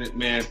last minute,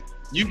 man.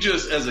 You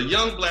just, as a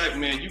young Black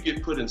man, you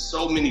get put in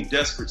so many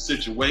desperate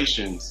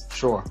situations.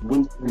 Sure.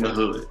 When you're in the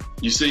hood,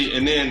 you see,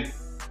 and then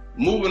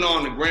moving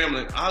on to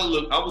Grambling, I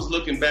was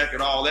looking back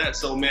at all that.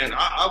 So, man,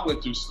 I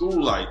went through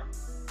school like,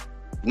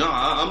 no,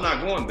 I'm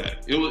not going back.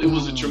 It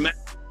was a traumatic.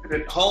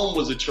 Home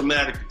was a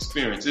traumatic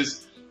experience.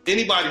 It's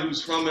anybody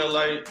who's from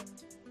LA.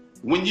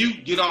 When you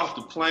get off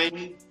the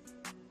plane,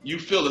 you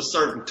feel a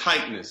certain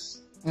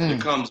tightness that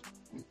comes.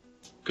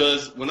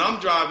 Because when I'm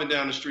driving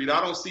down the street,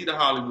 I don't see the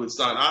Hollywood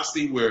sign. I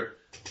see where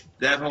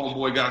that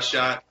homeboy got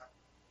shot.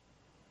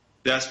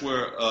 That's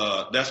where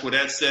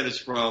that set is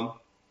from.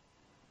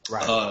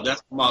 Right.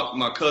 That's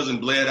my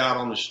cousin bled out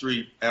on the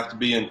street after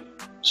being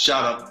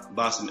shot up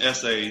by some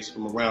essays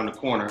from around the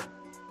corner.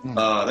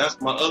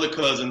 That's my other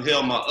cousin,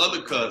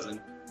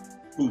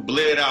 who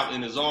bled out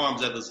in his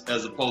arms as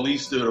the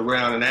police stood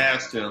around and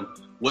asked him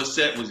what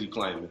set was he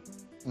claiming.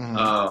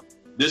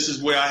 This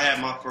is where I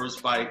had my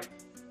first fight.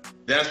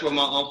 That's where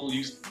my uncle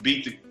used to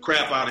beat the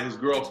crap out of his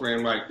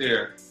girlfriend right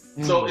there.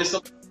 So it's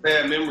some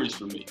bad memories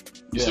for me.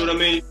 You see what I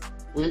mean?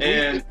 We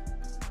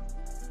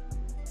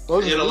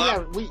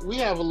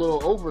have a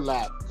little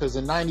overlap because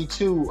in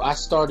 '92 I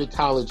started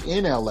college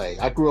in LA.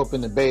 I grew up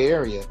in the Bay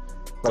Area,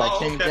 but I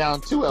came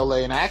down to LA,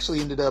 and I actually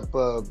ended up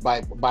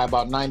by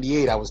about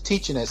 '98 I was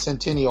teaching at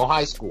Centennial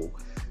High School.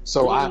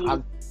 So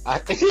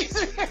he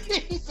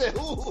said,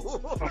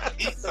 "Ooh."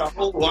 I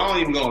don't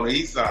even go on the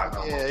east side.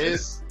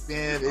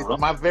 No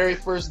my very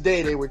first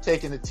day they were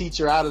taking a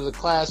teacher out of the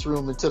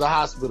classroom into the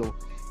hospital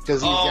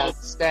because he got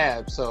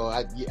stabbed. So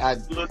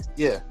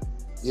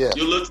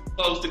You look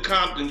close to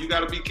Compton. You got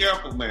to be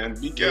careful, man.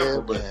 Be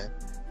careful, man.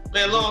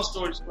 Long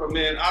story short,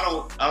 man. I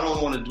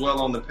don't want to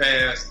dwell on the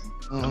past,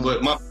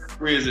 but my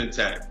career is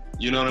intact.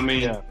 You know what I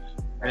mean? Yeah.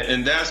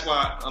 And that's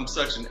why I'm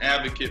such an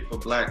advocate for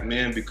Black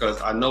men,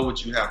 because I know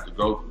what you have to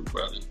go through,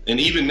 brother. And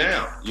even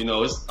now, you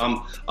know,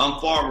 I'm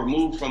far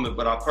removed from it,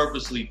 but I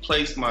purposely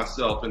place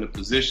myself in a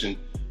position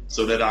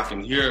so that I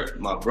can hear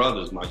my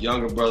brothers, my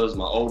younger brothers,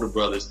 my older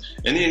brothers.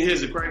 And then here's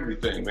the crazy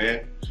thing,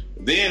 man.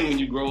 Then when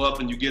you grow up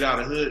and you get out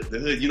of the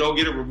hood, you don't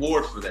get a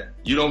reward for that.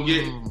 You don't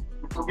get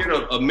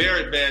a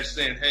merit badge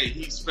saying, hey,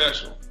 he's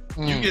special.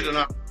 You get an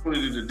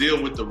opportunity to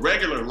deal with the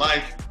regular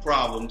life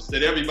problems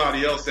that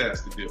everybody else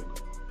has to deal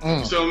with.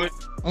 You see what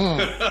I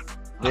mean?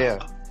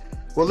 Yeah.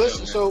 Well,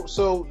 listen.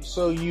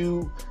 So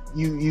you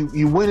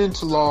went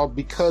into law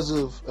because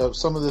of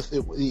some of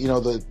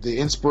the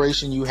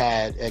inspiration you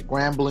had at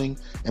Grambling,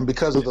 and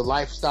because of the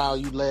lifestyle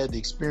you led, the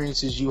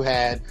experiences you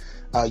had.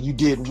 You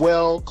did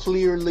well,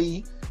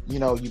 clearly.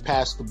 You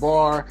passed the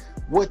bar.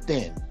 What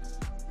then?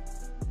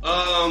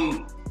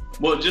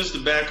 Well, just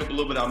to back up a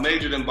little bit, I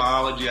majored in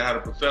biology. I had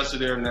a professor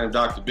there named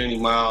Dr. Benny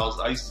Miles.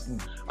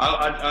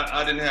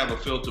 I didn't have a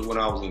filter when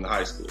I was in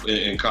high school,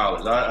 in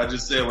college. I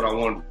just said what I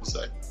wanted to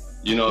say.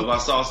 If I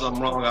saw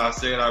something wrong, I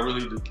said.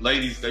 The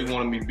ladies, they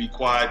wanted me to be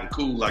quiet and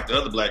cool like the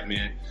other black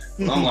men.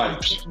 I'm like,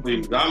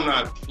 please, I'm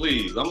not,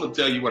 please. I'm going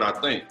to tell you what I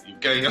think,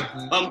 okay?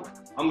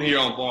 I'm here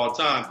on ball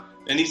time.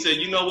 And he said,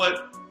 you know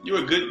what?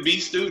 You're a good B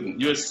student.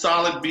 You're a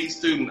solid B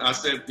student.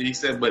 He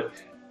said, but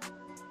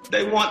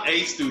they want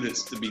A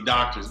students to be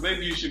doctors.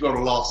 Maybe you should go to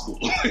law school.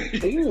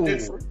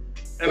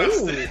 And I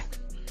said,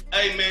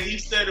 hey, man, he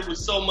said it with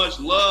so much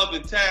love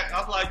and tact.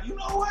 I was like, you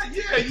know what?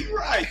 Yeah, you're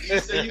right. He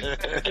said,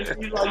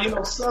 he's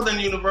like, Southern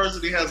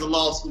University has a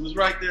law school. It's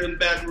right there in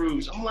Baton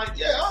Rouge. I'm like,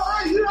 yeah, all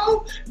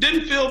right,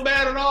 didn't feel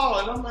bad at all.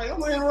 And I'm like, I'm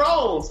going to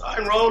enroll. So I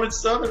enrolled at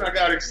Southern. I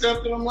got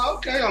accepted. I'm like,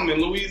 okay, I'm in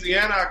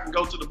Louisiana. I can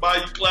go to the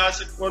Bayou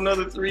Classic for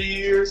another 3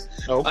 years.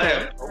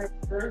 Okay.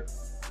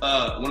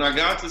 When I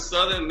got to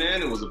Southern,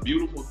 man, it was a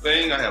beautiful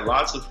thing. I had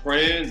lots of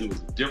friends. It was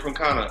a different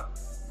kind of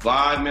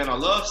vibe, man. I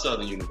love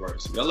Southern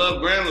University. I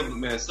love Grambling, but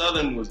man,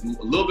 Southern was a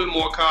little bit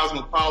more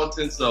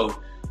cosmopolitan.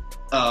 So,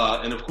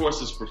 and of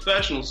course, it's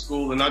professional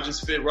school, and I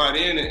just fit right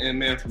in. And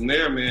man, from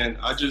there, man,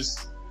 I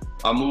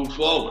moved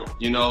forward.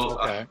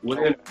 What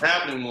ended up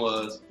happening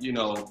was,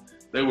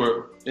 they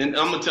were, and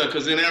I'm gonna tell,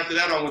 because then after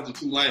that, I went to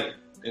Tulane.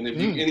 And if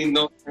you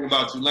know anything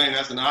about Tulane,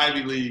 that's an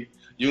Ivy League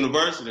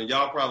university, and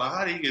y'all probably like,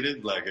 how did he get his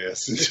black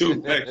ass into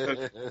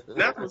Tulane?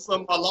 That's what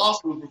some of my law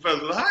school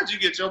professors, how'd you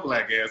get your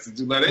black ass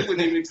into Tulane? They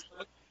wouldn't even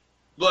explain.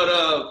 But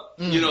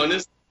and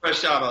this is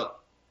fresh out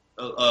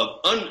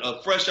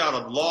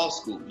of law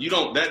school.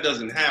 That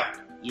doesn't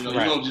happen. You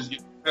don't just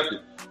get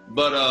accepted.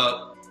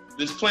 But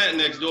this plant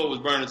next door was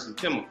burning some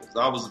chemicals.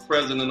 I was the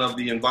president of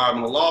the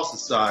Environmental Law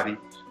Society.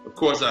 Of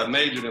course, I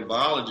majored in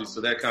biology,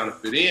 so that kind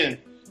of fit in.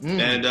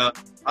 And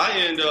I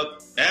ended up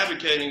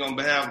advocating on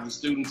behalf of the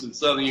students at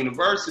Southern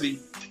University,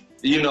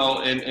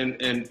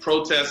 and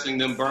protesting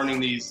them burning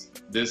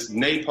this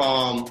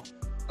napalm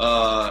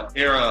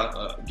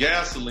era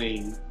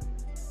gasoline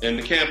in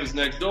the campus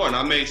next door. And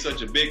I made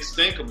such a big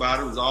stink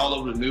about it. It was all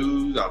over the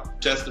news. I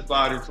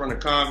testified in front of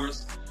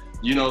Congress.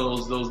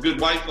 Those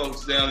good white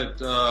folks down at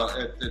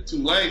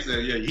Tulane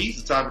said, yeah,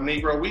 he's the type of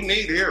Negro we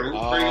need here.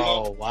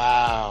 Oh,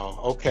 wow.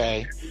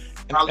 Okay.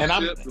 And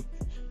I just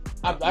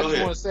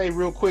want to say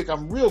real quick,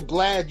 I'm real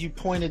glad you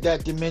pointed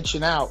that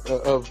dimension out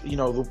of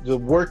the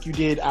work you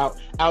did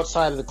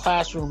outside of the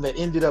classroom that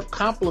ended up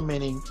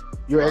complementing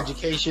your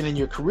education and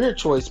your career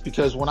choice,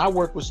 because when I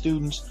work with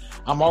students,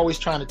 I'm always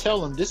trying to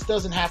tell them this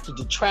doesn't have to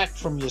detract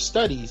from your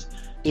studies.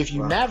 If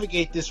you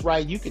navigate this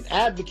right, you can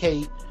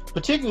advocate,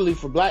 particularly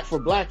for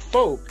black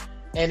folk,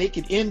 and it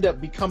could end up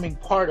becoming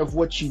part of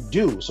what you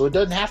do. So it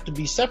doesn't have to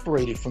be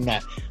separated from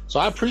that. So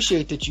I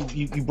appreciate that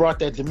you brought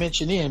that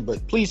dimension in,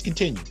 but please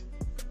continue.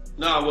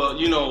 No,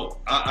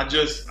 well, I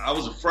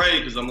was afraid,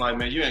 because I'm like,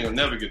 man, you ain't gonna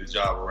never get a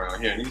job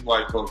around here. And these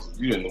white folks,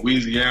 you in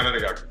Louisiana, they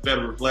got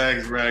Confederate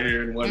flags around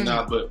here and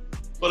whatnot. But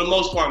for the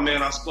most part,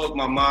 man, I spoke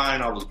my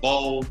mind. I was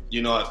bold.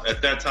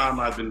 At that time,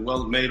 I'd been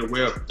well made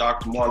aware of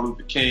Dr. Martin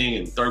Luther King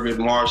and Thurgood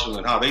Marshall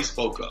and how they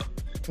spoke up.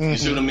 You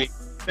see what I mean?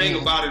 The thing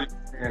about it is,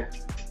 man,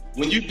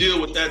 when you deal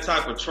with that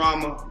type of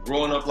trauma,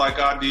 growing up like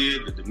I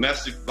did, the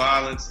domestic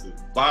violence, the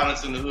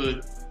violence in the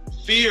hood,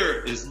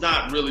 fear is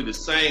not really the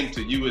same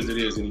to you as it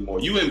is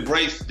anymore. You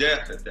embrace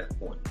death at that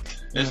point.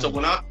 And so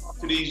when I talk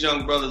to these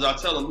young brothers, I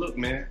tell them, look,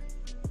 man,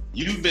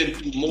 you've been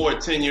through more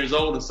at 10 years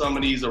old than some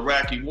of these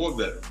Iraqi war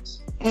veterans.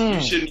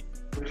 You shouldn't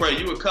pray.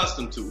 You're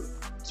accustomed to it.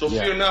 So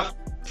fear nothing.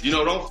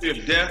 Don't fear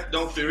death.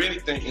 Don't fear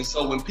anything. And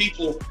so when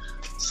people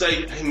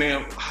say, hey,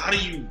 man, how do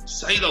you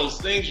say those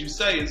things you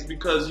say? It's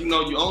because, you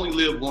only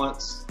live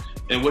once.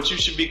 And what you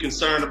should be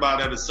concerned about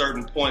at a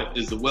certain point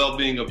is the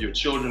well-being of your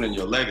children and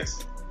your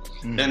legacy.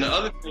 And the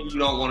other thing you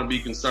don't want to be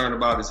concerned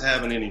about is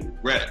having any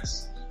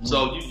regrets.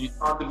 So you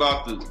talked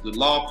about the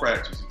law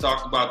practice, you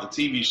talked about the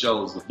TV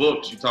shows, the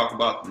books, you talked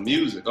about the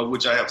music, of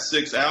which I have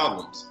 6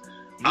 albums.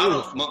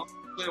 My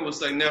friend would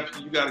say,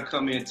 nephew, you got to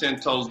come in 10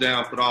 toes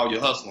down, put all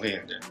your hustle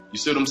hand in. You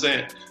see what I'm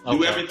saying? Okay.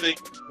 Do everything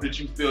that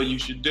you feel you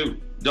should do.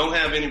 Don't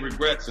have any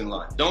regrets in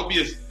life. Don't be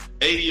an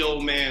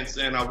 80-year-old man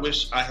saying, I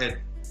wish I had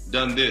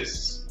done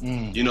this.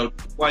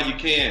 While you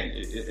can.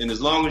 And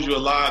as long as you're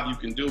alive, you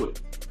can do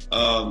it.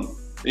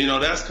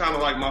 That's kind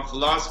of like my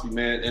philosophy,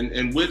 man.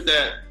 And with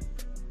that,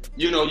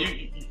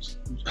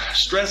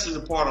 stress is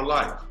a part of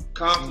life.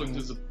 Conflict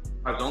is a part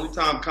of life. The only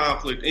time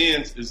conflict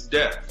ends is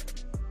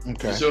death.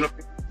 Okay. You see what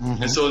I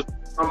mean? And so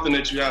it's something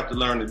that you have to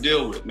learn to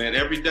deal with, man.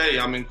 Every day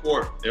I'm in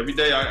court. Every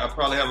day I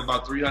probably have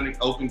about 300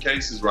 open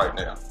cases right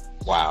now.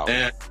 Wow.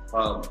 And,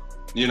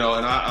 you know,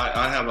 and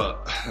I have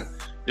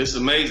it's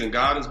amazing.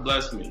 God has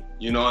blessed me,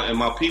 you know, and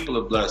my people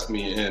have blessed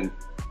me. And,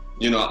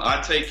 you know,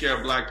 I take care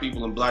of black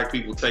people and black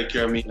people take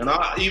care of me. And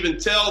I even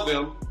tell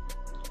them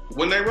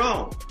when they're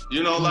wrong,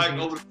 you know, like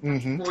over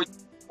the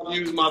I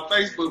use my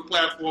Facebook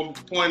platform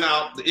to point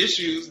out the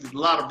issues that a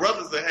lot of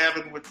brothers are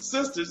having with the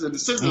sisters, and the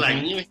sisters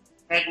like, you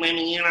black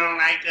women, you don't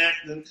like us.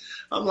 And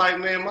I'm like,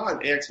 man, my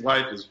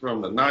ex-wife is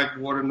from the Ninth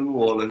Ward of New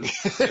Orleans,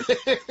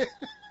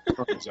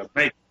 from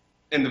Jamaica.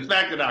 And the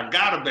fact that I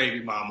got a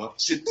baby mama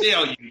should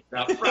tell you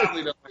that I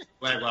probably don't like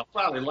black women. I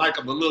probably like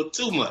them a little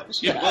too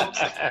much. You know what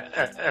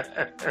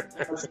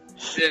I'm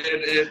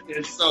saying?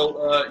 and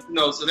so, you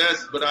know, so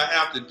that's, but I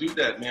have to do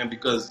that, man,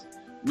 because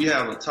we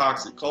have a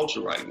toxic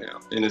culture right now,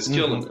 and it's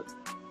killing us,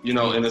 you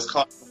know, and it's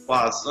causing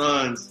our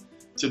sons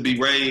to be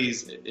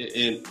raised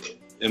and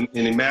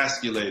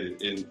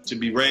emasculated, and to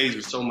be raised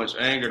with so much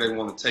anger they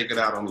want to take it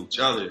out on each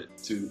other.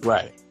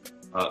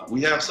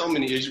 We have so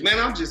many issues, man.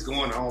 I'm just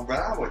going on, but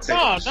I would take.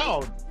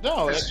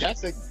 No.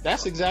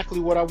 That's exactly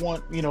what I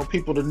want, you know,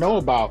 people to know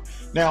about.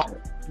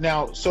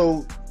 Now,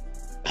 so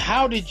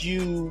how did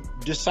you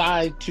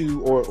decide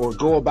to or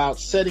go about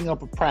setting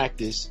up a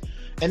practice,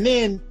 and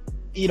then,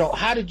 you know,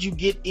 how did you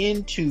get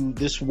into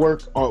this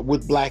work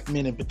with black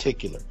men in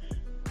particular?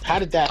 How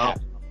did that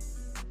happen?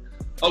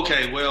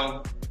 Okay,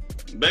 well,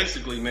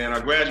 basically, man, I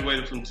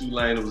graduated from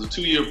Tulane. It was a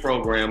 2-year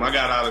program. I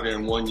got out of there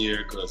in 1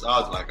 year because I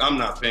was like, I'm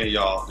not paying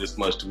y'all this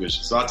much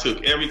tuition. So I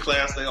took every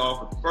class they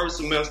offered the first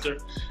semester,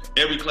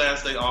 every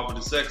class they offered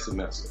the second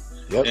semester.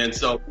 Yep. And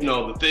so, you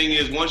know, the thing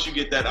is, once you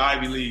get that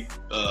Ivy League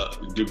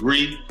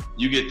degree,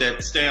 you get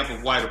that stamp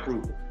of white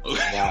approval.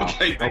 Wow.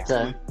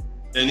 Okay.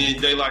 And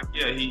then they like,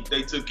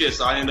 they took it.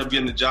 So I ended up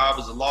getting a job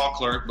as a law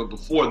clerk. But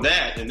before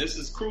that, and this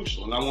is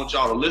crucial, and I want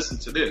y'all to listen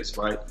to this,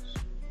 right?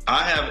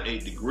 I have a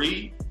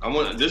degree.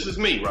 This is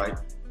me, right?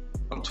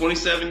 I'm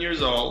 27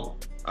 years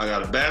old. I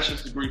got a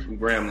bachelor's degree from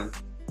Grambling.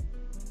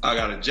 I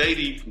got a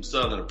JD from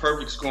Southern, a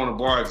perfect score on a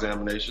bar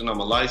examination. I'm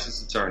a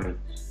licensed attorney.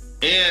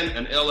 And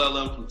an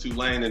LLM from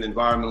Tulane in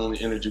environmental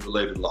and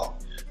energy-related law.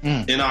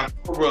 In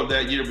October of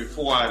that year,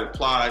 before I had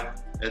applied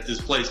at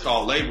this place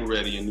called Labor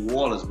Ready in New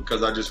Orleans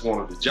because I just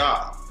wanted a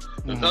job.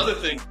 The other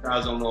thing you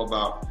guys don't know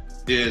about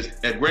is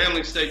at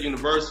Grambling State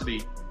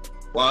University,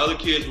 while other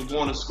kids were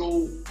going to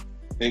school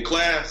in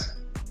class,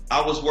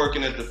 I was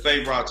working at the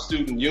Fayrock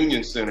Student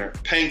Union Center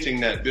painting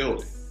that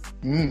building.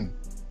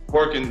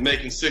 Working,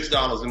 making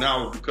 $6 an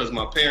hour because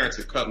my parents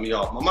had cut me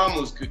off. My mom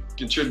was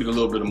contributing a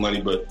little bit of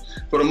money, but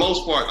for the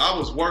most part, I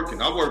was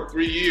working. I worked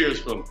 3 years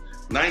from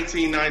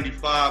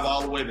 1995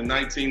 all the way to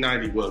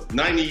 94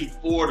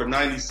 to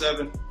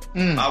 97.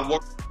 I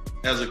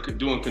worked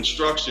doing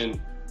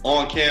construction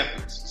on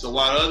campus. So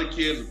while other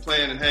kids were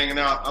playing and hanging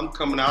out, I'm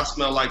coming out, I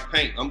smell like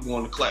paint. I'm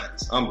going to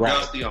class. I'm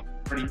dusty, I'm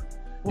dirty.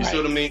 You see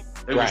what I mean?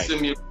 They would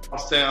send me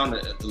across town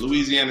to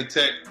Louisiana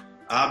Tech.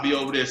 I'll be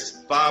over there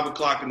 5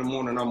 o'clock in the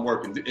morning, I'm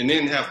working, and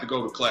then have to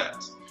go to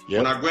class.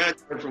 When I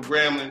graduated from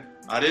Grambling,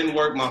 I didn't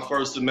work my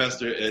first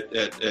semester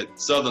at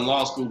Southern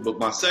Law School, but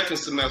my second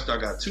semester, I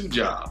got 2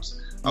 jobs.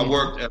 I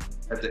worked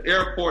at the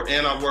airport,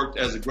 and I worked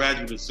as a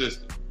graduate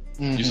assistant.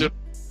 You see,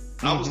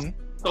 I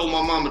told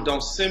my mama,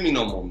 don't send me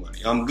no more money.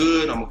 I'm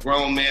good. I'm a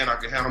grown man. I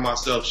can handle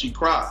myself. She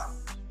cried,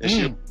 and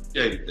she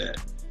appreciated that.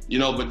 You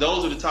know, but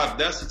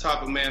that's the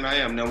type of man I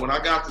am. Now, when I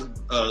got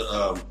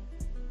to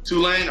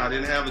Tulane, I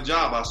didn't have a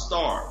job. I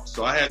starved.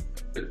 So I had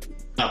to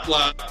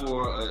apply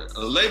for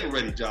a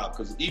labor-ready job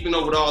because even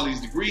though with all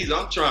these degrees,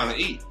 I'm trying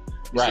to eat.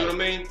 You see what I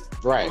mean?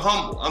 I'm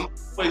humble. I'm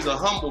always a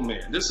humble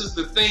man. This is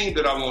the thing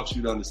that I want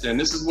you to understand.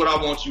 This is what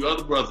I want you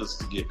other brothers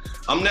to get.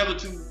 I'm never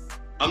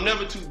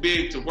too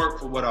big to work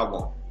for what I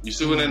want. You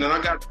see what I mean? And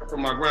I got that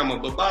from my grandma.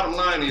 But bottom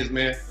line is,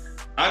 man,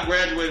 I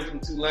graduated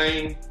from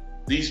Tulane.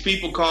 These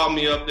people called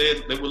me up there.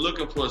 They were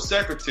looking for a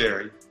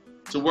secretary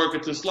to work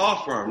at this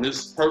law firm,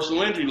 this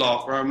personal injury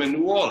law firm in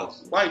New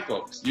Orleans, white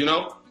folks, you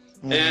know?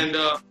 And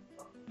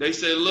they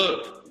said,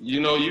 look, you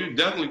know, you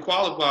definitely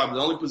qualify, but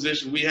the only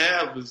position we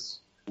have is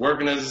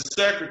working as a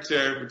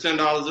secretary for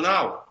 $10 an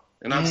hour.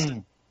 And I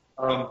said,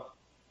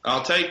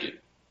 I'll take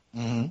it.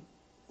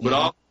 With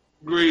all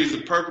degrees,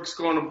 the perfect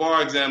score on the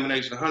bar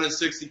examination,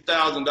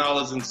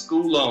 $160,000 in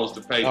school loans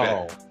to pay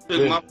back.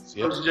 My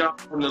first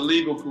job in the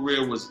legal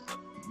career was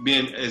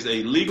being as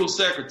a legal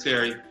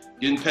secretary,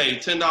 getting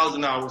paid $10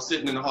 an hour,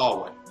 sitting in the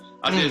hallway.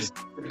 I did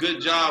a good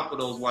job for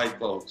those white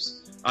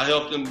folks. I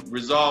helped them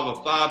resolve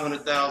a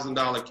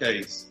 $500,000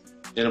 case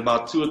in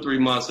about 2 or 3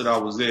 months that I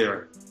was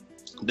there.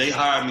 They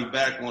hired me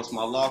back once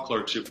my law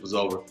clerkship was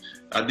over.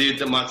 I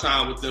did my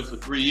time with them for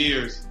 3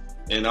 years,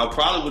 and I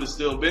probably would have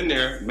still been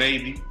there,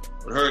 maybe.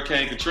 But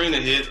Hurricane Katrina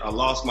hit, I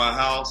lost my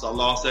house, I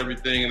lost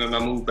everything, and then I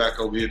moved back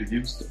over here to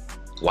Houston.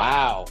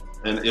 Wow.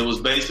 And it was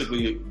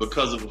basically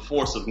because of a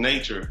force of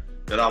nature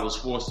that I was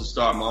forced to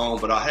start my own.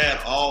 But I had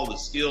all the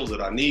skills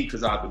that I need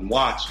because I've been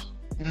watching.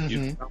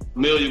 I'm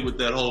familiar with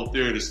that whole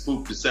theory, the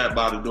spook that sat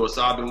by the door.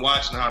 So I've been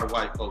watching how the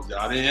white folks did.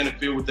 I didn't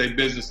interfere with their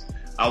business.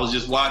 I was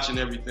just watching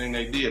everything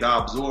they did. I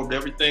absorbed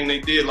everything they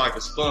did like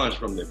a sponge,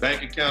 from the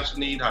bank accounts you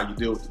need, how you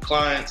deal with the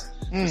clients,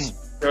 the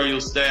secretarial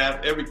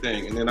staff,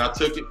 everything. And then I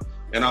took it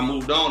and I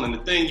moved on. And the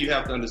thing you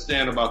have to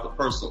understand about the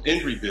personal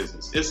injury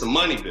business, it's a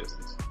money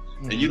business.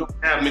 And you don't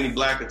have many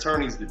black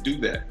attorneys that do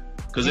that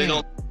because they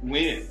don't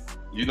win.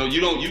 You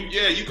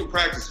can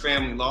practice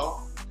family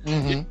law.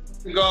 You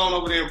can go on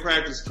over there and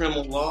practice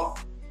criminal law.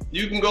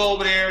 You can go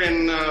over there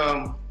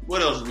and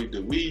what else do we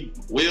do? We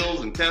wills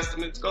and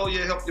testaments. Go,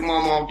 help your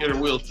mama get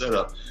her will set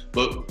up.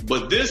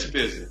 But this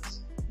business,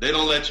 they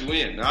don't let you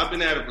in. Now, I've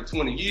been at it for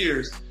 20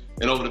 years,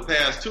 and over the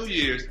past 2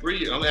 years, 3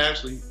 years, I'm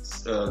actually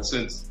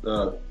since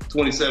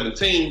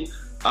 2017,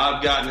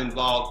 I've gotten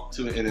involved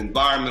in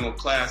environmental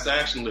class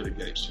action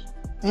litigation.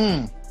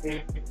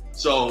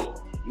 So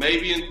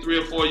maybe in 3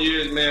 or 4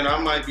 years, man, I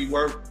might be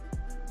worth,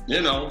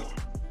 a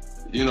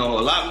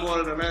lot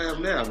more than I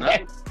am now.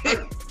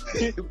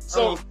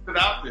 So put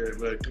it out there,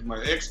 but 'cause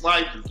my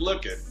ex-wife is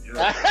looking.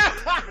 Let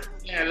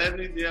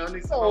me.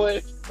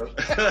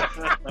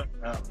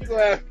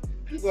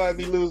 You're gonna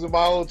be losing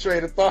my old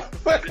train of thought.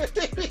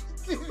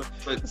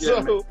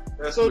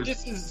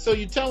 So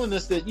you're telling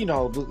us that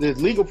the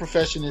legal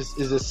profession is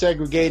as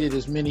segregated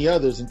as many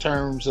others in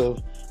terms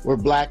of where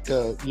black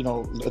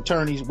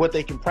attorneys, what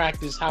they can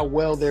practice, how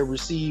well they're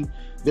received.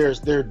 There's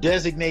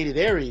designated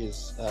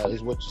areas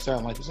is what you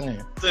sound like you're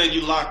saying. Saying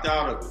you locked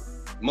out of it.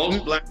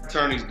 Most black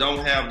attorneys don't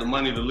have the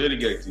money to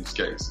litigate these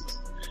cases.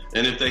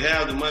 And if they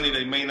have the money,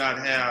 they may not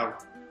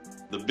have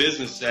the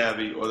business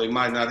savvy, or they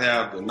might not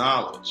have the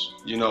knowledge.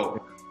 When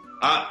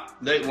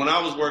I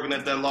was working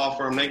at that law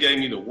firm, they gave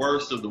me the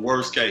worst of the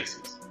worst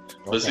cases.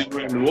 But see,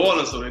 we're in New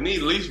Orleans, so they need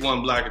at least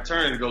one black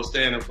attorney to go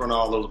stand in front of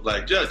all those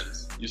black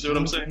judges. You see what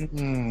I'm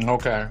saying?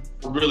 Okay.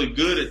 We're really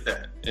good at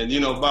that. And,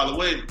 by the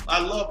way,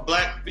 I love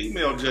black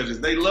female judges.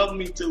 They love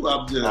me too.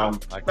 My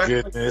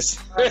goodness.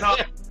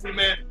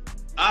 Man,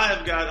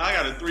 I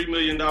got a $3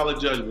 million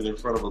judgment in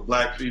front of a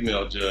black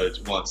female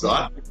judge once. So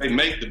I think they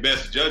make the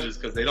best judges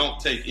because they don't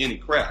take any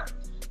crap.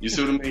 You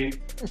see what I mean?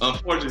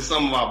 Unfortunately,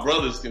 some of our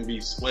brothers can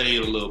be swayed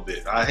a little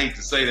bit. I hate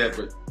to say that,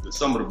 but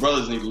some of the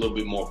brothers need a little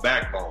bit more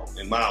backbone,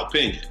 in my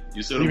opinion.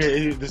 You see what I'm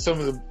saying? Some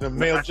of the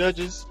male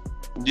judges?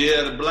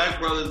 Yeah, the black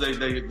brothers,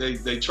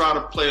 they try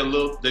to play they're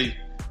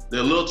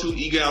a little too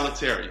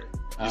egalitarian.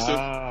 You see? Okay.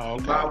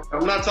 I'm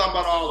not talking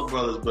about all the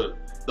brothers, but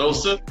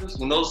those sisters,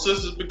 when those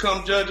sisters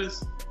become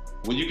judges,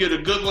 when you get a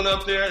good one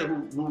up there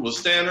who will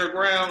stand her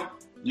ground,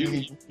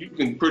 you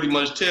can pretty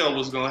much tell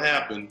what's going to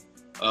happen.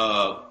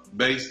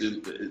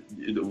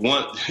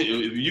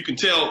 You can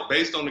tell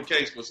based on the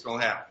case what's going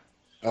to happen.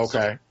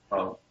 Okay.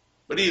 So,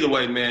 but either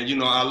way, man,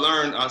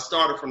 I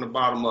started from the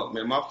bottom up,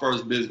 man. My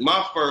first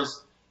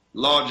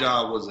law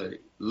job was a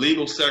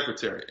legal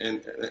secretary,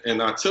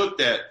 and I took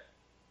that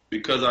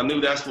because I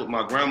knew that's what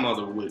my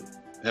grandmother would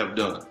have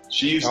done.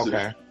 She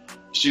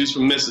was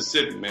from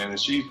Mississippi, man, and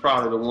she's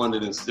probably the one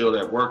that instilled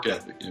that work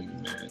ethic in me,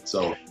 man.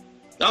 So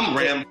I'm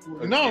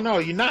rambling. No,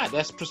 you're not.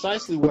 That's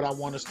precisely what I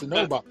want us to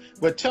know about.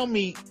 But tell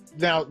me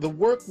now, the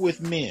work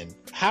with men,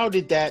 how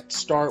did that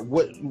start?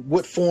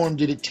 What form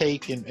did it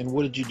take, and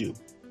what did you do?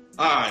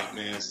 All right,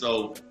 man.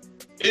 So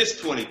it's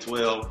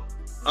 2012.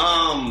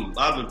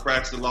 I've been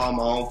practicing law on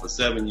my own for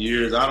 7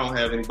 years. I don't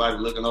have anybody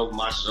looking over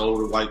my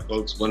shoulder, white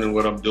folks wondering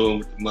what I'm doing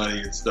with the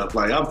money and stuff.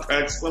 Like, I'm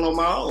practicing on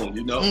my own,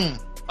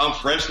 I'm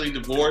freshly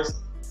divorced.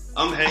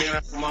 I'm hanging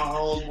out with my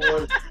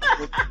homeboys.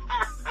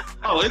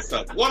 It's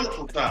a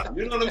wonderful time.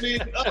 You know what I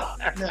mean?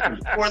 Having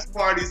divorce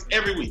parties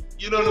every week.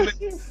 You know what I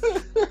mean?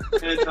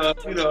 And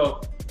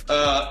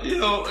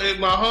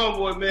my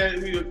homeboy,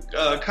 man, we were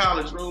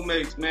college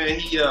roommates, man.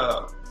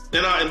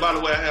 And by the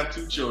way, I have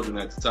 2 children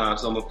at the time,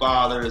 so I'm a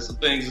father, and some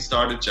things have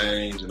started to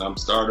change, and I'm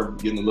started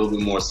getting a little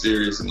bit more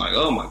serious, and like,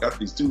 oh my, I got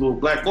these 2 little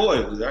black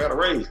boys I got to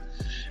raise.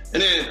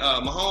 And then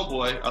my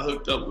homeboy, I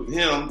hooked up with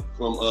him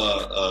from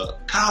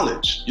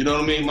college. You know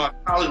what I mean? My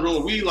college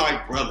room, we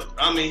like brothers.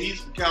 I mean,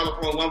 he's from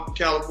California, I'm from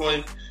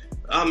California.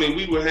 I mean,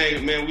 we were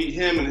hanging, man.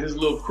 Him and his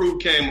little crew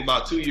came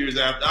about 2 years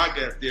after I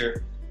got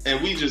there,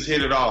 and we just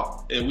hit it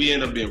off. And we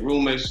ended up being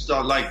roommates,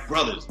 started like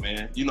brothers,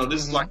 man.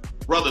 This is like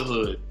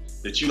brotherhood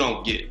that you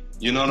don't get.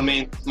 You know what I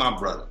mean? It's my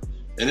brother.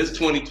 And it's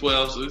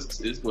 2012, so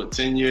it's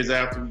 10 years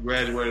after we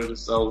graduated or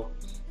so.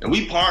 And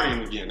we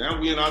partying again. Now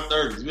we in our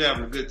 30s. We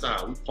having a good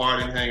time. We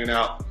partying, hanging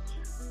out.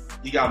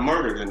 He got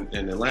murdered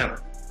in Atlanta.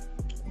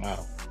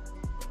 Wow.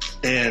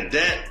 And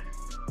that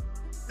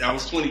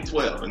was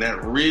 2012. And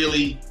that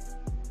really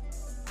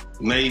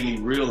made me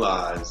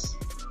realize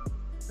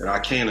that I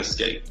can't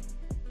escape.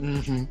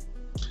 Mm-hmm.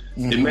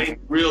 It made me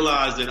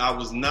realize that I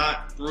was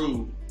not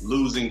through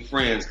losing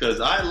friends, because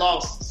I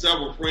lost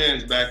several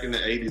friends back in the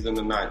 80s and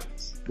the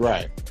 90s.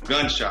 Right.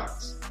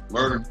 Gunshots,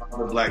 murdered by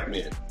other black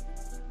men.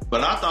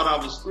 But I thought I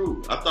was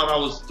through. I thought I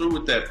was through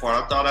with that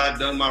part. I thought I had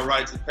done my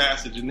rites of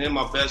passage, and then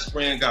my best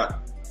friend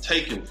got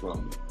taken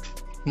from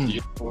me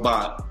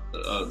by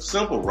a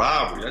simple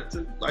robbery. That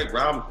took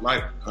robbery for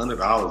 $100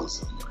 or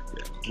something like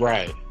that.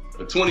 Right.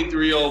 A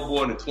 23-year-old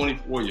boy and a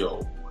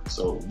 24-year-old boy.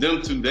 So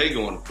them 2, they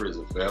going to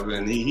prison forever,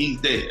 and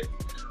he's dead.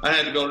 I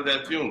had to go to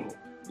that funeral.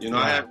 You know,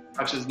 I had to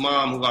watch his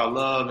mom, who I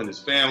love, and his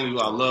family, who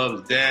I love,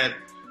 his dad.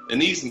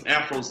 And these some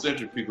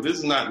Afrocentric people. This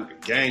is not a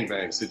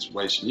gangbang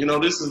situation. You know,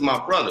 this is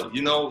my brother.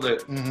 You know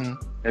that,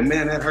 and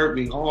man, that hurt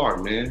me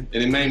hard, man.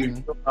 And it made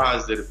me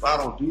realize that if I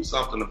don't do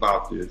something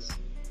about this,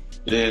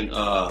 then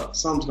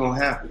something's gonna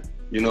happen.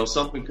 You know,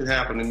 something could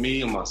happen to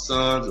me and my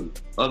sons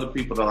and other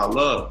people that I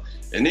love.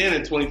 And then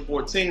in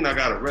 2014, I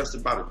got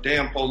arrested by the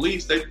damn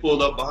police. They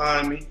pulled up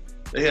behind me.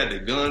 They had their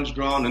guns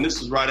drawn, and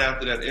this was right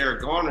after that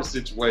Eric Garner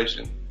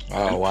situation.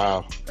 Oh,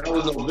 wow. That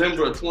was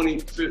November of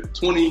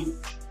 2020.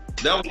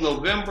 That was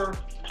November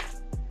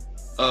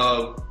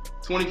of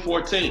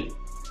 2014.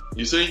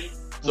 You see?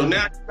 So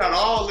now you got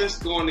all this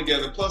going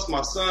together, plus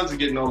my sons are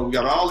getting older. We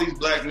got all these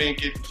black men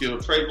getting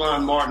killed.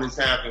 Trayvon Martin has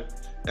happened.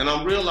 And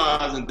I'm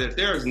realizing that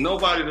there is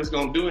nobody that's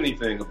going to do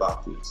anything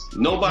about this.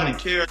 Nobody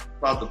cares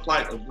about the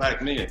plight of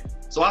black men.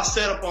 So I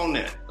set up on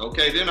that.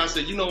 Okay. Then I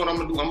said, you know what I'm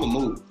going to do? I'm going to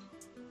move.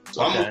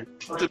 So I'm moving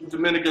to the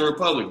Dominican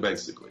Republic,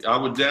 basically. I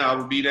would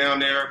be down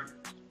there.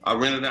 I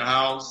rented a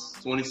house,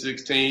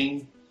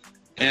 2016.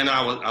 And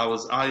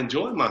I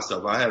enjoyed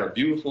myself. I had a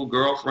beautiful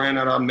girlfriend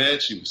that I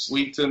met. She was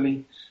sweet to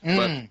me.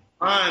 But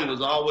mine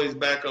was always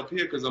back up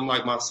here because I'm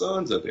like, my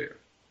sons are there.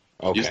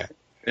 Okay.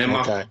 And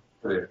my friends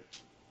are there.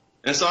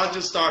 And so I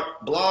just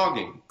start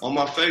blogging on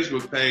my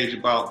Facebook page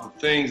about the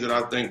things that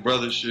I think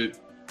brothers should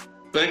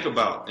think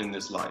about in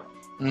this life.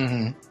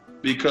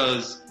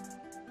 Because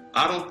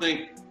I don't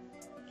think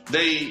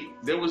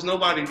there was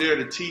nobody there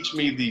to teach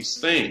me these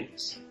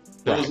things.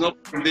 There was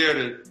nobody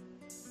there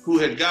who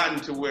had gotten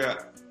to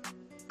where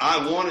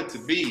I wanted to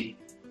be,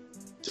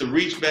 to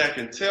reach back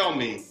and tell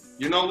me,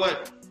 you know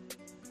what,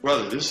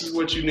 brother, this is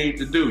what you need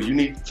to do. You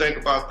need to think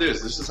about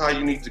this. This is how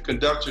you need to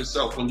conduct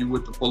yourself when you're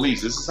with the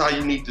police. This is how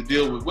you need to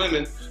deal with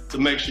women to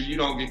make sure you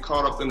don't get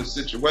caught up in a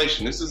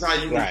situation. This is how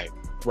you need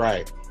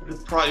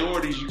the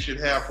priorities you should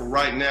have for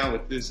right now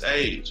at this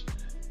age.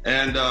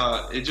 And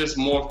it just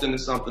morphed into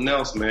something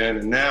else, man.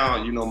 And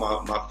now, you know,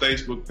 my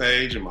Facebook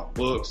page and my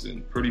books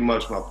and pretty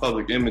much my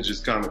public image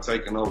is kind of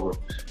taken over.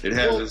 It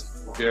has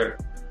its own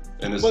character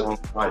and its own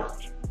life.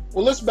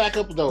 Well, let's back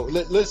up though.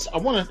 I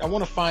want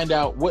to find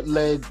out what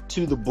led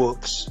to the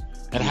books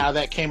and how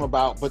that came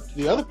about. But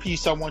the other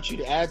piece I want you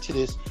to add to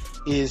this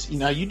is, you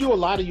know, you do a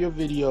lot of your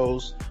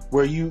videos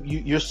where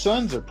your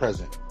sons are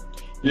present.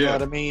 You know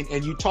what I mean?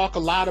 And you talk a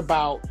lot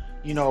about,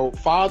 you know,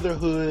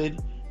 fatherhood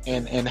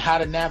and how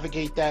to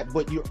navigate that.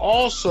 But you're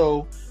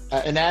also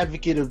an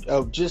advocate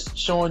of just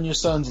showing your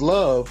sons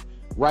love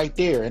right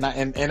there. And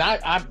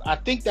I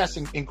think that's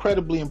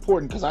incredibly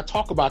important because I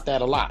talk about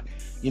that a lot.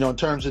 You know, in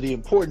terms of the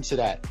importance of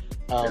that,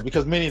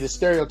 because many of the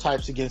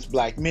stereotypes against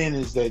black men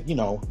is that, you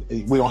know,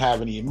 we don't have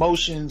any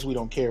emotions, we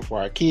don't care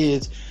for our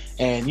kids,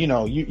 and, you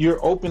know, you're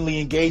openly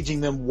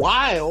engaging them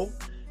while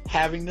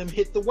having them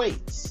hit the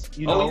weights,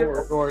 you know,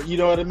 or you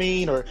know what I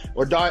mean, or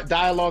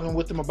dialoguing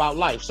with them about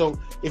life. So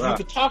if you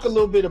could talk a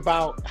little bit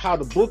about how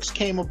the books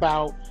came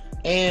about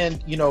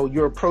and, you know,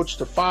 your approach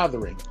to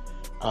fathering.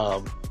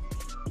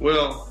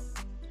 Well,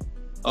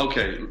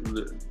 okay,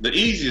 the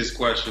easiest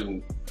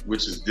question,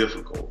 which is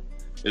difficult,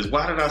 is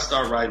why did I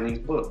start writing these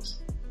books?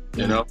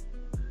 You know,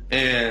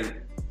 and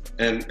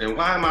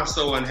why am I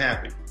so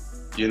unhappy?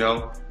 You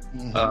know,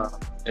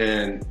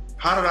 and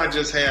how did I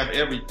just have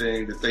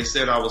everything that they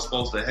said I was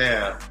supposed to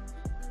have,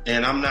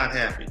 and I'm not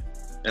happy,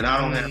 and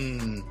I don't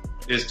have.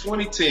 It's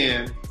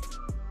 2010.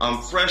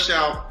 I'm fresh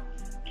out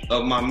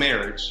of my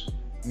marriage.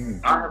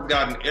 I have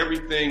gotten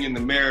everything in the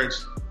marriage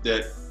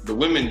that the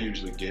women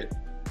usually get,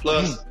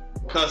 plus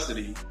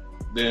custody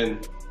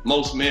than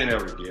most men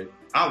ever get.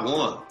 I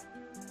won.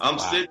 I'm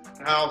sitting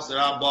in the house that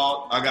I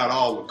bought. I got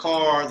all the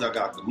cars. I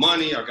got the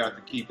money. I got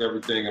to keep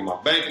everything in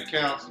my bank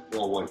accounts,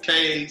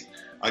 401ks.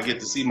 I get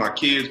to see my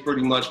kids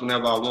pretty much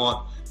whenever I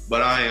want.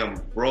 But I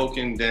am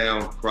broken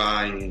down,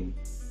 crying,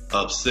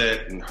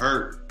 upset, and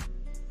hurt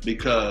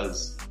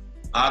because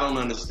I don't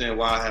understand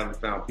why I haven't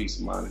found peace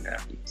of mind and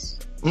happiness.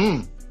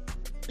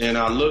 And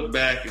I look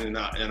back and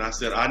I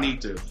said, I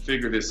need to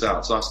figure this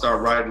out. So I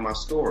start writing my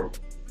story.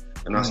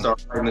 And I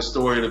start writing the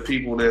story of the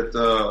people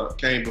that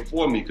came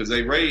before me because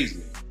they raised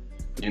me.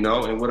 You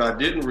know, and what I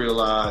didn't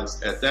realize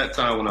at that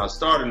time when I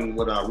started, and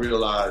what I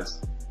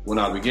realized when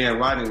I began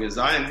writing, is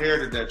I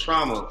inherited that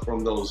trauma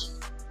from those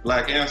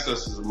black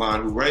ancestors of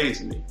mine who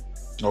raised me.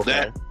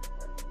 Okay.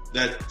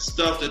 That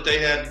stuff that they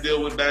had to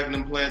deal with back in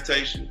them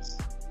plantations,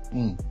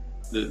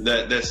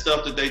 that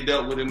stuff that they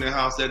dealt with in their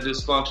house, that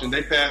dysfunction,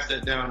 they passed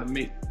that down to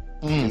me.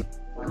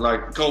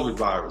 Like COVID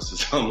virus or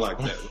something like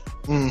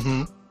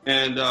that.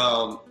 And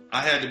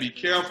I had to be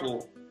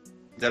careful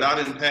that I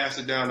didn't pass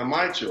it down to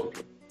my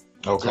children.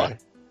 Okay. So I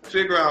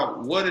figure out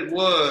what it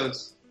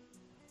was,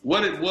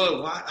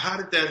 how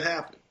did that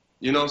happen?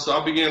 You know, so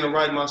I began to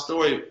write my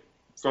story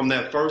from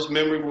that first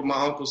memory with my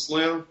Uncle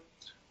Slim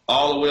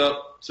all the way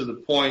up to the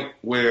point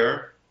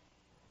where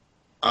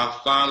I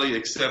finally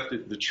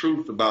accepted the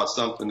truth about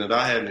something that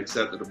I hadn't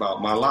accepted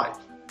about my life.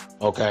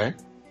 Okay.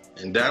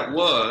 And that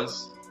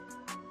was,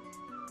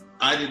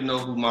 I didn't know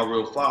who my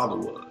real father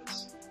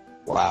was.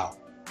 Wow.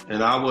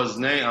 And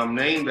I'm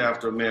named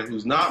after a man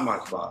who's not my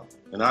father.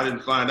 and I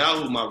didn't find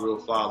out who my real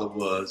father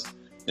was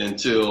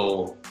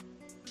until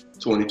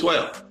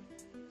 2012.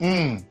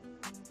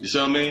 You see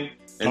what I mean?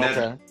 And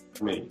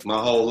that's me, my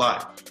whole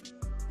life.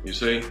 You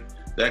see?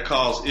 That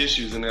caused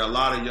issues, and there are a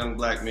lot of young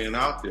black men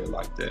out there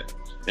like that.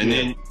 And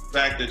then the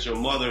fact that your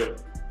mother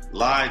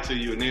lied to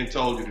you and then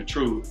told you the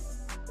truth,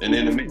 and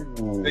then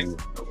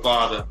your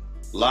father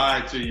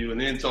lied to you and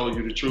then told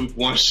you the truth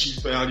once she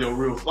found your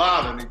real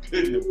father and it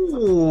couldn't.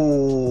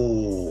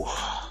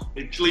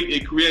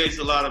 It creates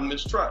a lot of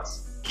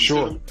mistrust.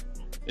 Sure. And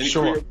it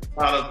creates a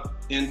lot of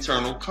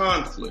internal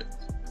conflict.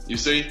 You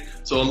see?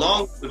 So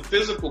along with the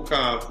physical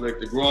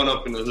conflict of growing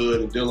up in the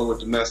hood and dealing with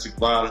domestic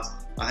violence,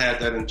 I had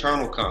that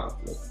internal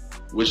conflict,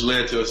 which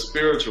led to a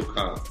spiritual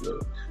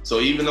conflict. So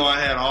even though I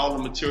had all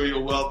the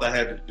material wealth, I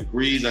had the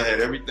degrees, I had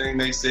everything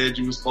they said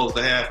you were supposed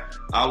to have,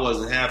 I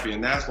wasn't happy.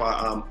 And that's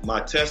why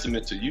my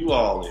testament to you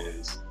all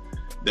is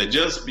that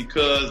just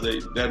because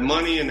that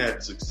money and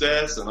that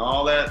success and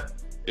all that,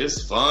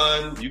 it's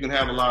fun. You can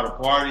have a lot of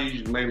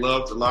parties. You may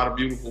love a lot of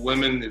beautiful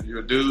women if you're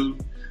a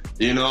dude.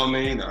 You know what I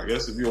mean? I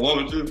guess if you're a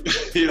woman too,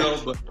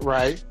 but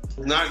right. It's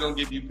not going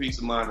to give you peace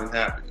of mind and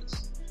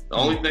happiness. The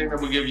only thing that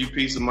will give you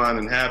peace of mind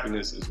and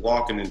happiness is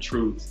walking in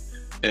truth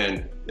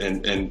and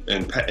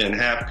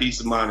have peace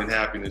of mind and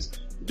happiness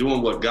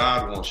doing what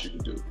God wants you to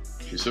do.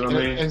 You see what I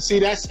mean? And see,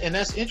 that's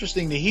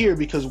interesting to hear,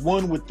 because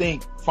one would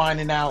think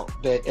finding out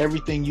that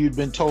everything you'd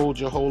been told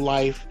your whole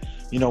life,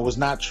 was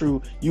not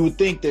true. You would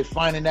think that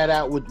finding that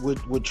out would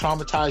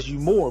traumatize you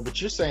more, but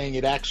you're saying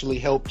it actually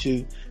helped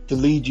to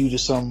lead you to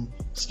some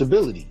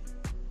stability.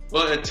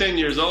 Well, at 10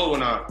 years old,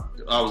 when I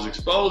was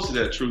exposed to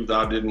that truth,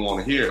 I didn't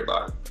want to hear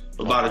about it.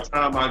 But by the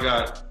time I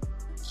got,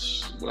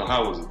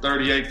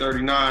 38,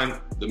 39,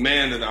 the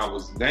man that I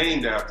was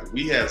named after,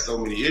 we had so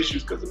many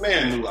issues because the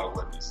man knew I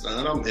wasn't his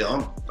son. I'm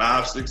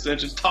 5-6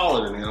 inches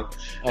taller than him. Okay.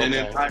 And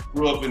then I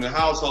grew up in the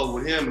household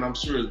with him, and I'm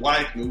sure his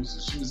wife knew.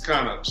 So she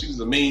was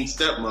a mean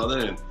stepmother,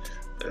 and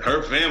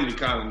her family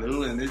kind of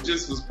knew, and it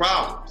just was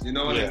problems, And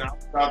I was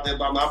out there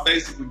I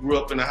basically grew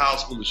up in a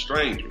house full of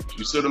strangers.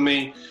 You see what I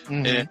mean?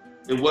 Mm-hmm. And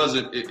it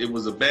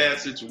was a bad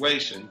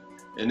situation.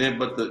 And then,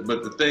 but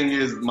the thing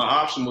is, my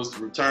option was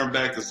to return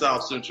back to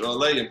South Central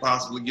LA and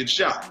possibly get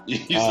shot.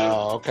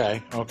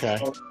 Okay. So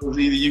it was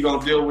either you're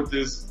gonna deal with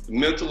this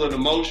mental and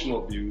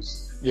emotional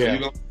abuse, or you're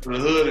gonna go to the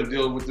hood and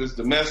deal with this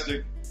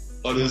domestic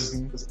or this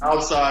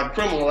outside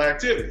criminal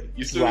activity.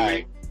 You see what I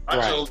mean?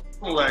 I chose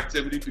criminal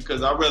activity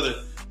because I'd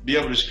rather be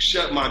able to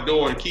shut my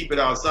door and keep it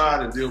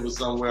outside and deal with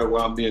somewhere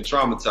where I'm being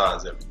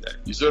traumatized every day.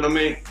 You see what I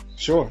mean?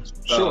 Sure.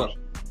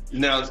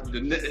 Now, go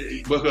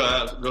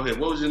ahead.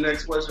 What was your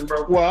next question,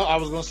 bro? Well, I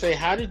was going to say,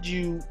 how did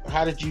you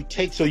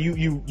take? So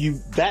you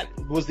that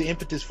was the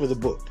impetus for the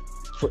book,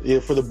 for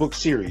the book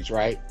series,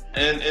 right?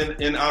 And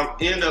I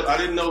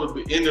didn't know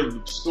the end of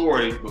the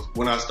story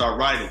when I started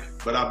writing,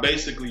 but I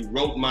basically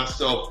wrote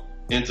myself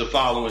into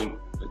finding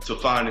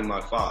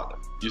my father.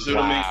 You see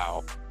what I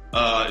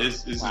mean?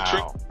 It's a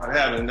trick I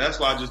have, and that's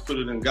why I just put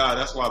it in God.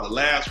 That's why the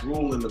last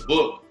rule in the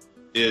book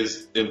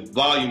is in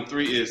volume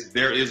 3 is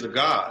there is a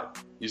God.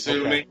 You see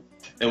what I mean?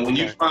 And when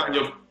you find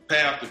your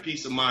path to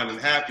peace of mind and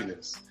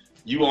happiness,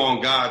 you are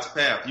on God's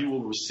path. You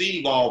will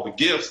receive all the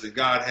gifts that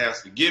God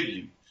has to give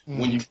you.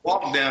 When you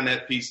walk down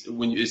that piece,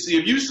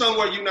 if you're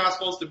somewhere you're not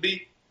supposed to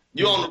be,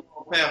 you're on the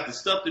wrong path. The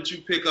stuff that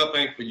you pick up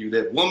ain't for you.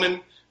 That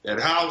woman,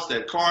 that house,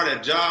 that car,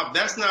 that job,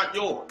 that's not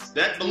yours.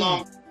 That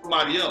belongs to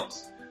somebody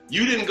else.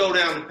 You didn't go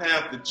down the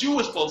path that you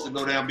were supposed to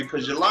go down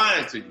because you're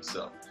lying to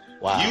yourself.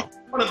 Wow. You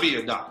want to be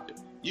a doctor.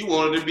 You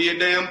wanted to be a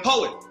damn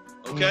poet.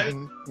 Okay?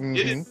 It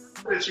didn't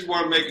matter that you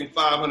weren't making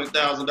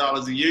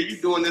 $500,000 a year.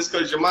 You're doing this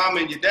because your mom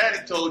and your daddy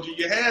told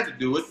you had to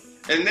do it.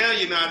 And now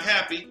you're not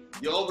happy.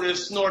 You're over there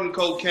snorting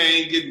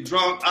cocaine, getting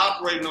drunk,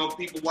 operating on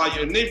people while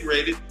you're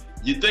inebriated.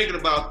 You're thinking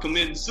about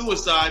committing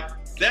suicide.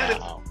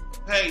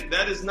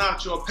 That is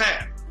not your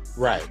path.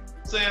 Right.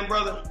 Saying,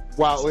 brother?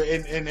 Wow,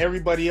 and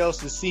everybody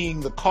else is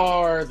seeing the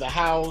car, the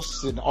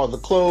house, and all the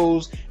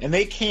clothes, and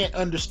they can't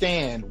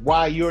understand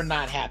why you're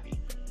not happy.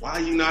 Why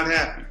are you not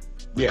happy?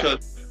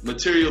 Because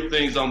material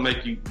things don't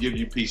give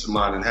you peace of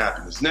mind and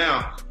happiness.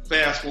 Now,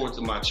 fast forward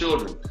to my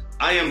children.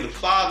 I am the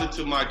father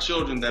to my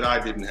children that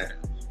I didn't have.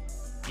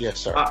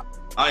 Yes, sir.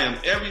 I am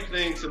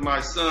everything to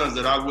my sons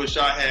that I wish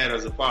I had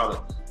as a father.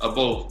 A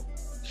both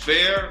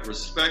fair,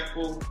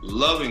 respectful,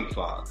 loving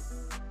father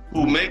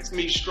who makes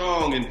me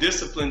strong and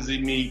disciplines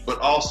me, but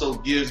also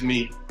gives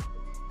me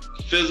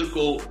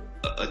physical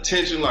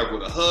attention, like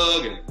with a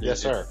hug and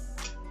yes, sir.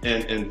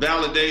 And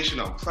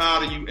validation. I'm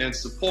proud of you and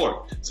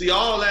support. See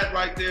all that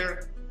right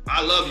there.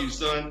 I love you,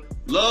 son.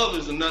 Love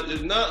is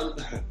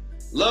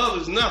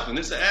nothing.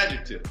 It's an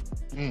adjective.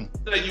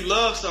 Say you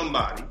love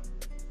somebody,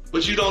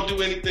 but you don't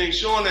do anything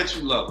showing that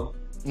you love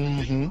them.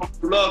 You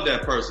don't love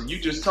that person. You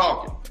just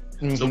talking.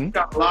 So we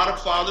got a lot of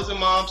fathers and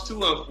moms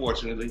too,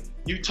 unfortunately.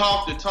 You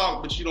talk the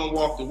talk, but you don't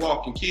walk the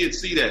walk. And kids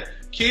see that.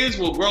 Kids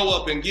will grow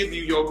up and give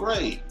you your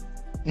grade.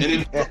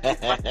 And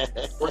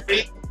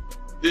if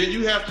then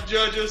you have to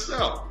judge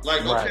yourself.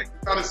 Like, okay,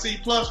 got a C+,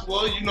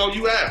 well,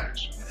 you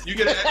average. You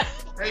get an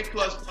A++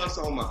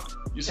 on mine.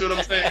 You see what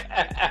I'm saying?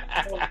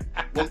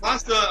 Well, my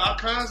son, I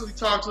constantly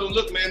talk to him,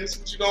 look, man, this is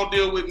what you're going to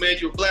deal with, man.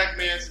 You're a black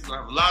man, so you're going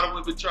to have a lot of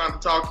women trying to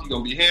talk to you. You're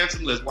going to be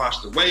handsome. Let's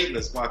watch the weight.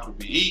 Let's watch what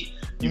we eat.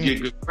 You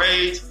get good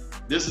grades.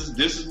 This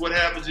is what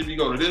happens if you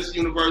go to this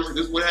university.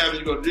 This is what happens if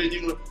you go to this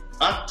university.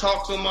 I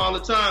talk to them all the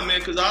time, man,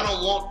 because I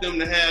don't want them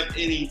to have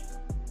any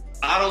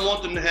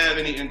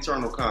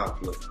internal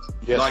conflict.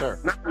 Yes, like, sir.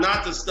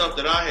 Not the stuff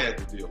that I had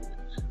to deal with.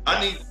 I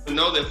need to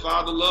know that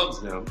Father loves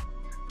them.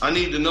 I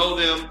need to know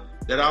them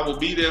that I will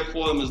be there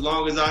for them as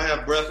long as I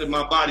have breath in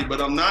my body, but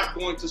I'm not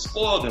going to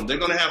spoil them. They're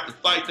going to have to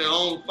fight their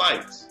own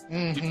fights.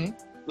 Mm-hmm.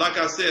 Like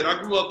I said,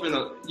 I grew up in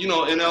LA.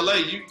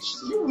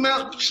 You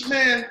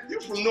man,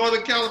 you're from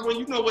Northern California.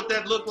 You know what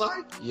that looked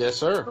like? Yes,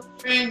 sir.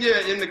 And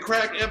yeah, in the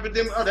crack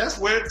epidemic, that's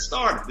where it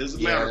started. As a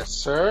matter of Yes,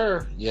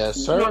 sir. Yes,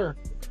 sir.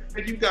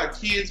 You got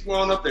kids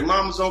growing up, their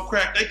mama's on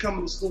crack. They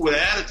come to school with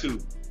an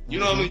attitude. You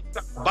know what I mean? You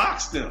gotta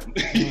box them.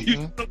 You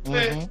know what I'm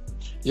saying?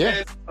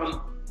 Yeah. And,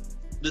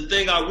 the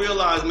thing I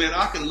realized, man,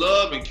 I can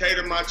love and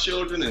cater my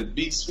children and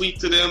be sweet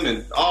to them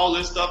and all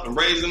this stuff and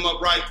raise them up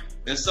right,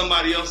 and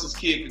somebody else's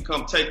kid can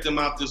come take them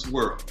out this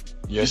world.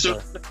 Yes, sir.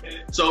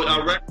 So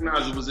I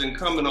recognized it was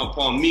incumbent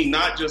upon me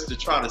not just to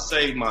try to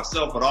save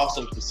myself, but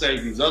also to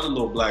save these other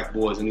little black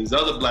boys and these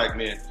other black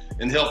men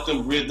and help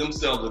them rid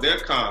themselves of their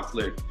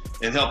conflict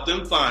and help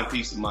them find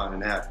peace of mind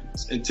and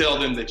happiness and tell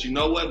them that, you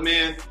know what,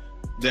 man,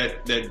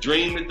 that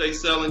dream that they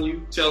telling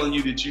you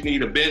that you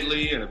need a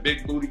Bentley and a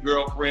big booty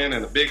girlfriend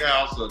and a big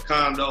house or a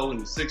condo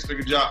and a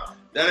 6-figure job,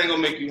 that ain't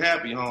gonna make you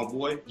happy,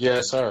 homeboy.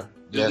 Yes, sir.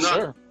 Yes,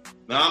 sir.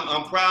 Now,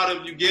 I'm proud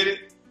of you get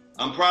it.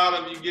 I'm proud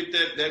of you get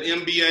that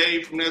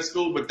MBA from that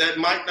school, but that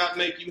might not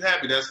make you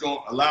happy. That's gonna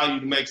allow you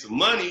to make some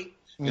money,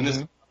 and it's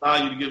gonna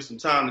allow you to give some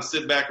time to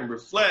sit back and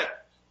reflect,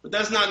 but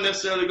that's not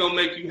necessarily gonna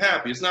make you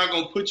happy. It's not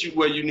gonna put you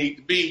where you need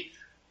to be.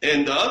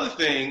 And the other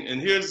thing,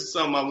 and here's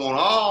something I want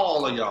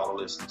all of y'all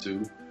to listen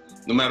to,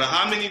 no matter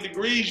how many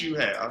degrees you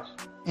have,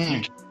 you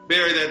can't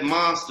bury that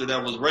monster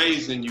that was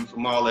raised in you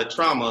from all that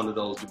trauma under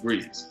those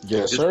degrees.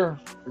 Yes, sir.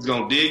 It's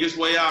going to dig its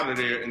way out of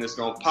there, and it's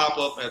going to pop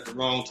up at the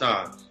wrong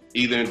time,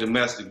 either in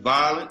domestic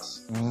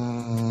violence,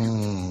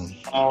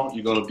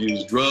 you're going to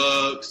abuse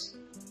drugs,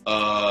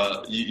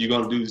 you're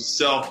going to do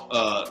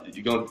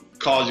you're going to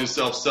cause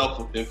yourself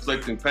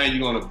self-inflicting pain.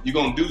 You're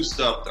going to do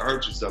stuff to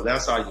hurt yourself.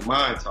 That's how your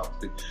mind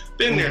talks.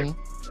 Been there.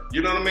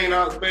 You know what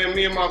I mean?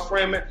 Me and my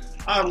friend, man,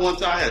 I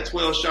had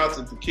 12 shots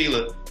of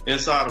tequila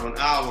inside of an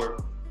hour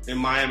in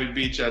Miami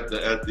Beach is it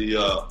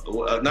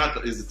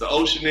the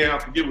Oceanair? I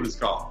forget what it's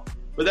called.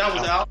 But that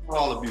was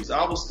alcohol abuse.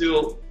 I was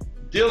still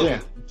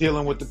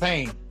dealing with the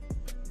pain.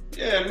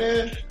 Yeah,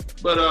 man.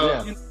 But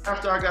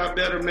after I got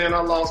better, man,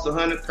 I lost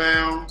 100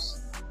 pounds.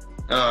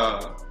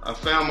 I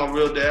found my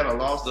real dad. I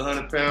lost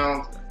 100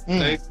 pounds.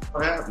 Things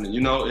are happening,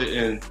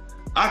 and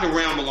I can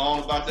ramble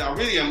on about that. I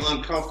really am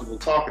uncomfortable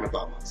talking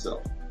about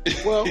myself.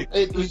 Well,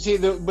 you see,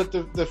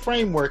 the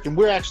framework, and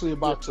we're actually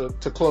about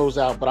to close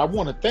out, but I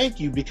want to thank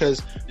you because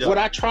what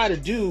I try to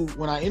do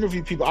when I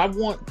interview people, I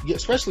want,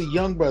 especially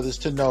young brothers,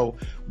 to know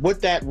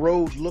what that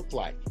road looked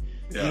like.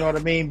 You know what I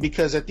mean?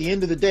 Because at the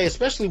end of the day,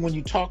 especially when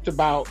you talked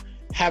about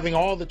having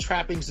all the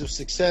trappings of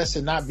success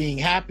and not being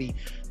happy,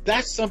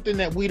 that's something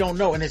that we don't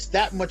know. And it's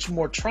that much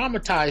more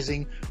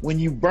traumatizing when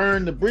you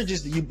burn the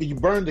bridges, you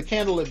burn the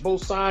candle at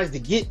both sides to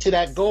get to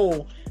that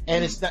goal.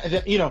 And it's not,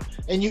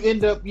 and you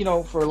end up,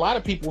 for a lot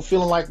of people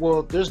feeling like,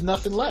 well, there's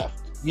nothing left.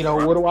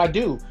 What do I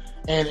do?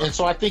 And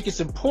so I think it's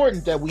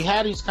important that we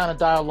have these kind of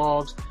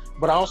dialogues,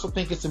 but I also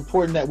think it's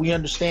important that we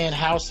understand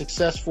how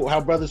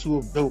brothers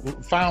who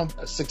have found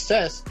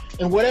success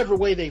in whatever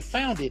way they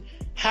found it,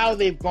 how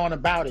they've gone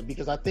about it.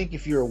 Because I think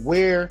if you're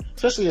aware,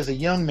 especially as a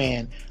young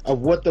man, of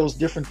what those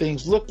different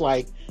things look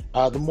like,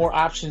 the more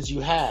options you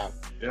have.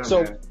 Yeah,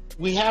 so man.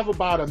 We have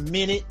about a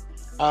minute.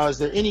 Is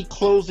there any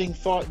closing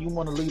thought you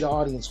want to lead the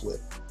audience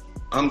with?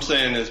 I'm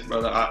saying this,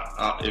 brother.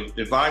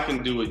 If I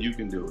can do it, you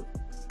can do it.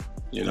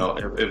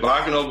 If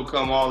I can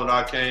overcome all that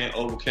I can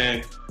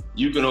overcame,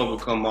 you can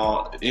overcome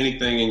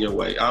anything in your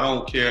way. I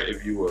don't care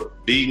if you were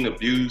beaten,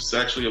 abused,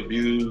 sexually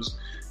abused,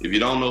 if you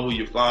don't know who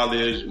your father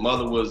is, your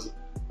mother was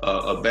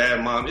a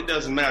bad mom. It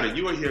doesn't matter.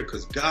 You are here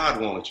because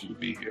God wanted you to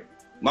be here.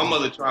 My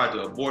mother tried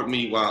to abort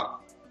me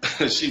while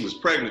she was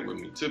pregnant with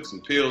me, took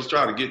some pills,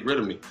 tried to get rid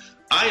of me.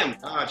 I am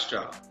God's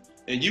child.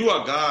 And you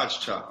are God's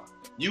child.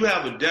 You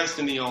have a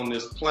destiny on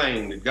this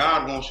plane that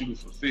God wants you to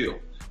fulfill.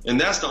 And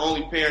that's the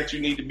only parent you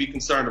need to be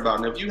concerned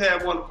about. Now, if you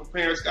have wonderful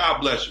parents, God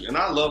bless you. And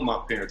I love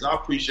my parents. I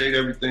appreciate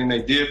everything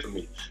they did for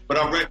me. But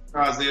I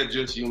recognize they're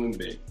just human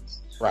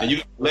beings. Right. And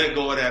you let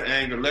go of that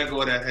anger, let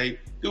go of that hate.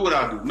 Do what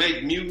I do.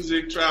 Make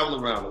music,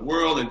 travel around the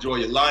world, enjoy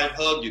your life,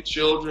 hug your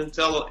children,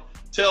 tell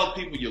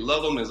people you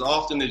love them as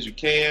often as you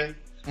can.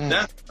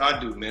 That's what I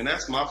do, man.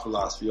 That's my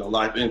philosophy on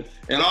life. And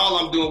all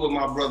I'm doing with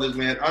my brothers,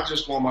 man, I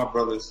just want my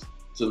brothers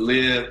to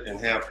live and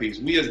have peace.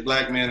 We as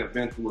black men have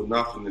been through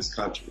enough in this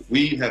country.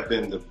 We have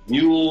been the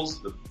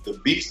mules, the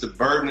beasts of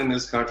burden in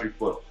this country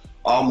for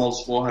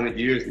almost 400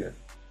 years now.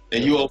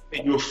 And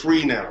you're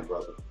free now,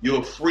 brother.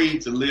 You're free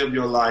to live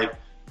your life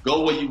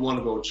Go where you want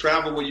to go,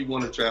 travel where you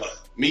want to travel,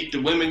 meet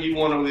the women you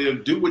want to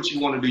live, do what you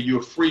want to do.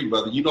 You're free,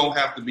 brother. You don't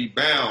have to be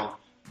bound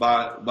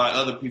by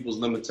other people's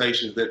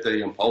limitations that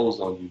they impose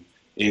on you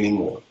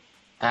anymore.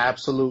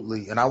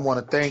 Absolutely. And I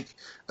want to thank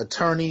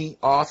attorney,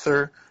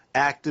 author,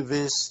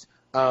 activist,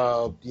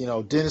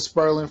 Dennis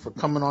Spurling for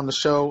coming on the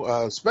show,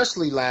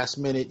 especially last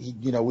minute.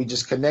 We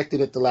just connected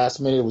at the last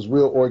minute. It was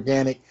real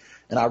organic,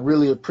 and I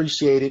really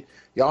appreciate it.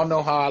 Y'all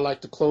know how I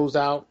like to close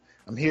out.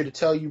 I'm here to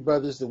tell you,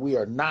 brothers, that we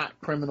are not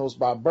criminals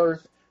by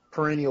birth,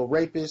 perennial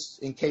rapists,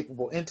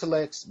 incapable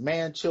intellects,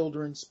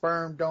 man-children,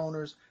 sperm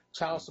donors,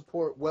 child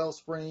support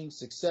wellsprings,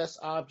 success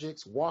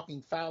objects,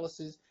 walking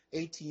phalluses,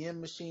 ATM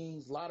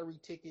machines, lottery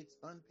tickets,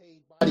 unpaid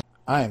body.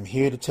 I am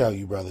here to tell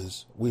you,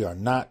 brothers, we are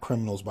not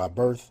criminals by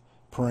birth,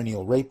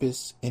 perennial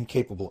rapists,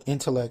 incapable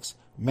intellects,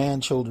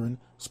 man-children,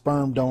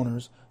 sperm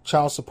donors,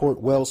 child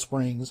support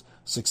wellsprings,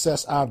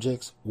 success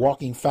objects,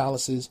 walking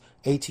phalluses,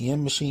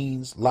 ATM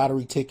machines,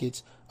 lottery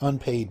tickets,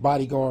 unpaid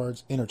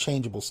bodyguards,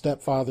 interchangeable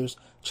stepfathers,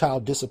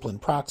 child discipline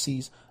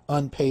proxies,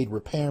 unpaid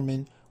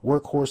repairmen,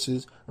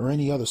 workhorses, or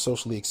any other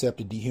socially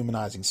accepted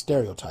dehumanizing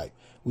stereotype.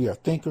 We are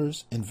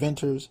thinkers,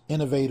 inventors,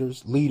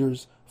 innovators,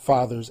 leaders,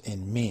 fathers,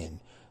 and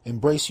men.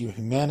 Embrace your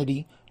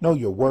humanity, know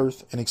your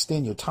worth, and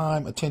extend your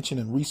time, attention,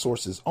 and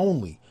resources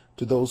only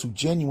to those who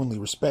genuinely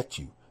respect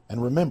you.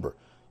 And remember,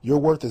 your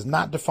worth is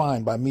not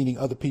defined by meeting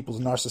other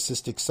people's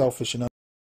narcissistic, selfish, and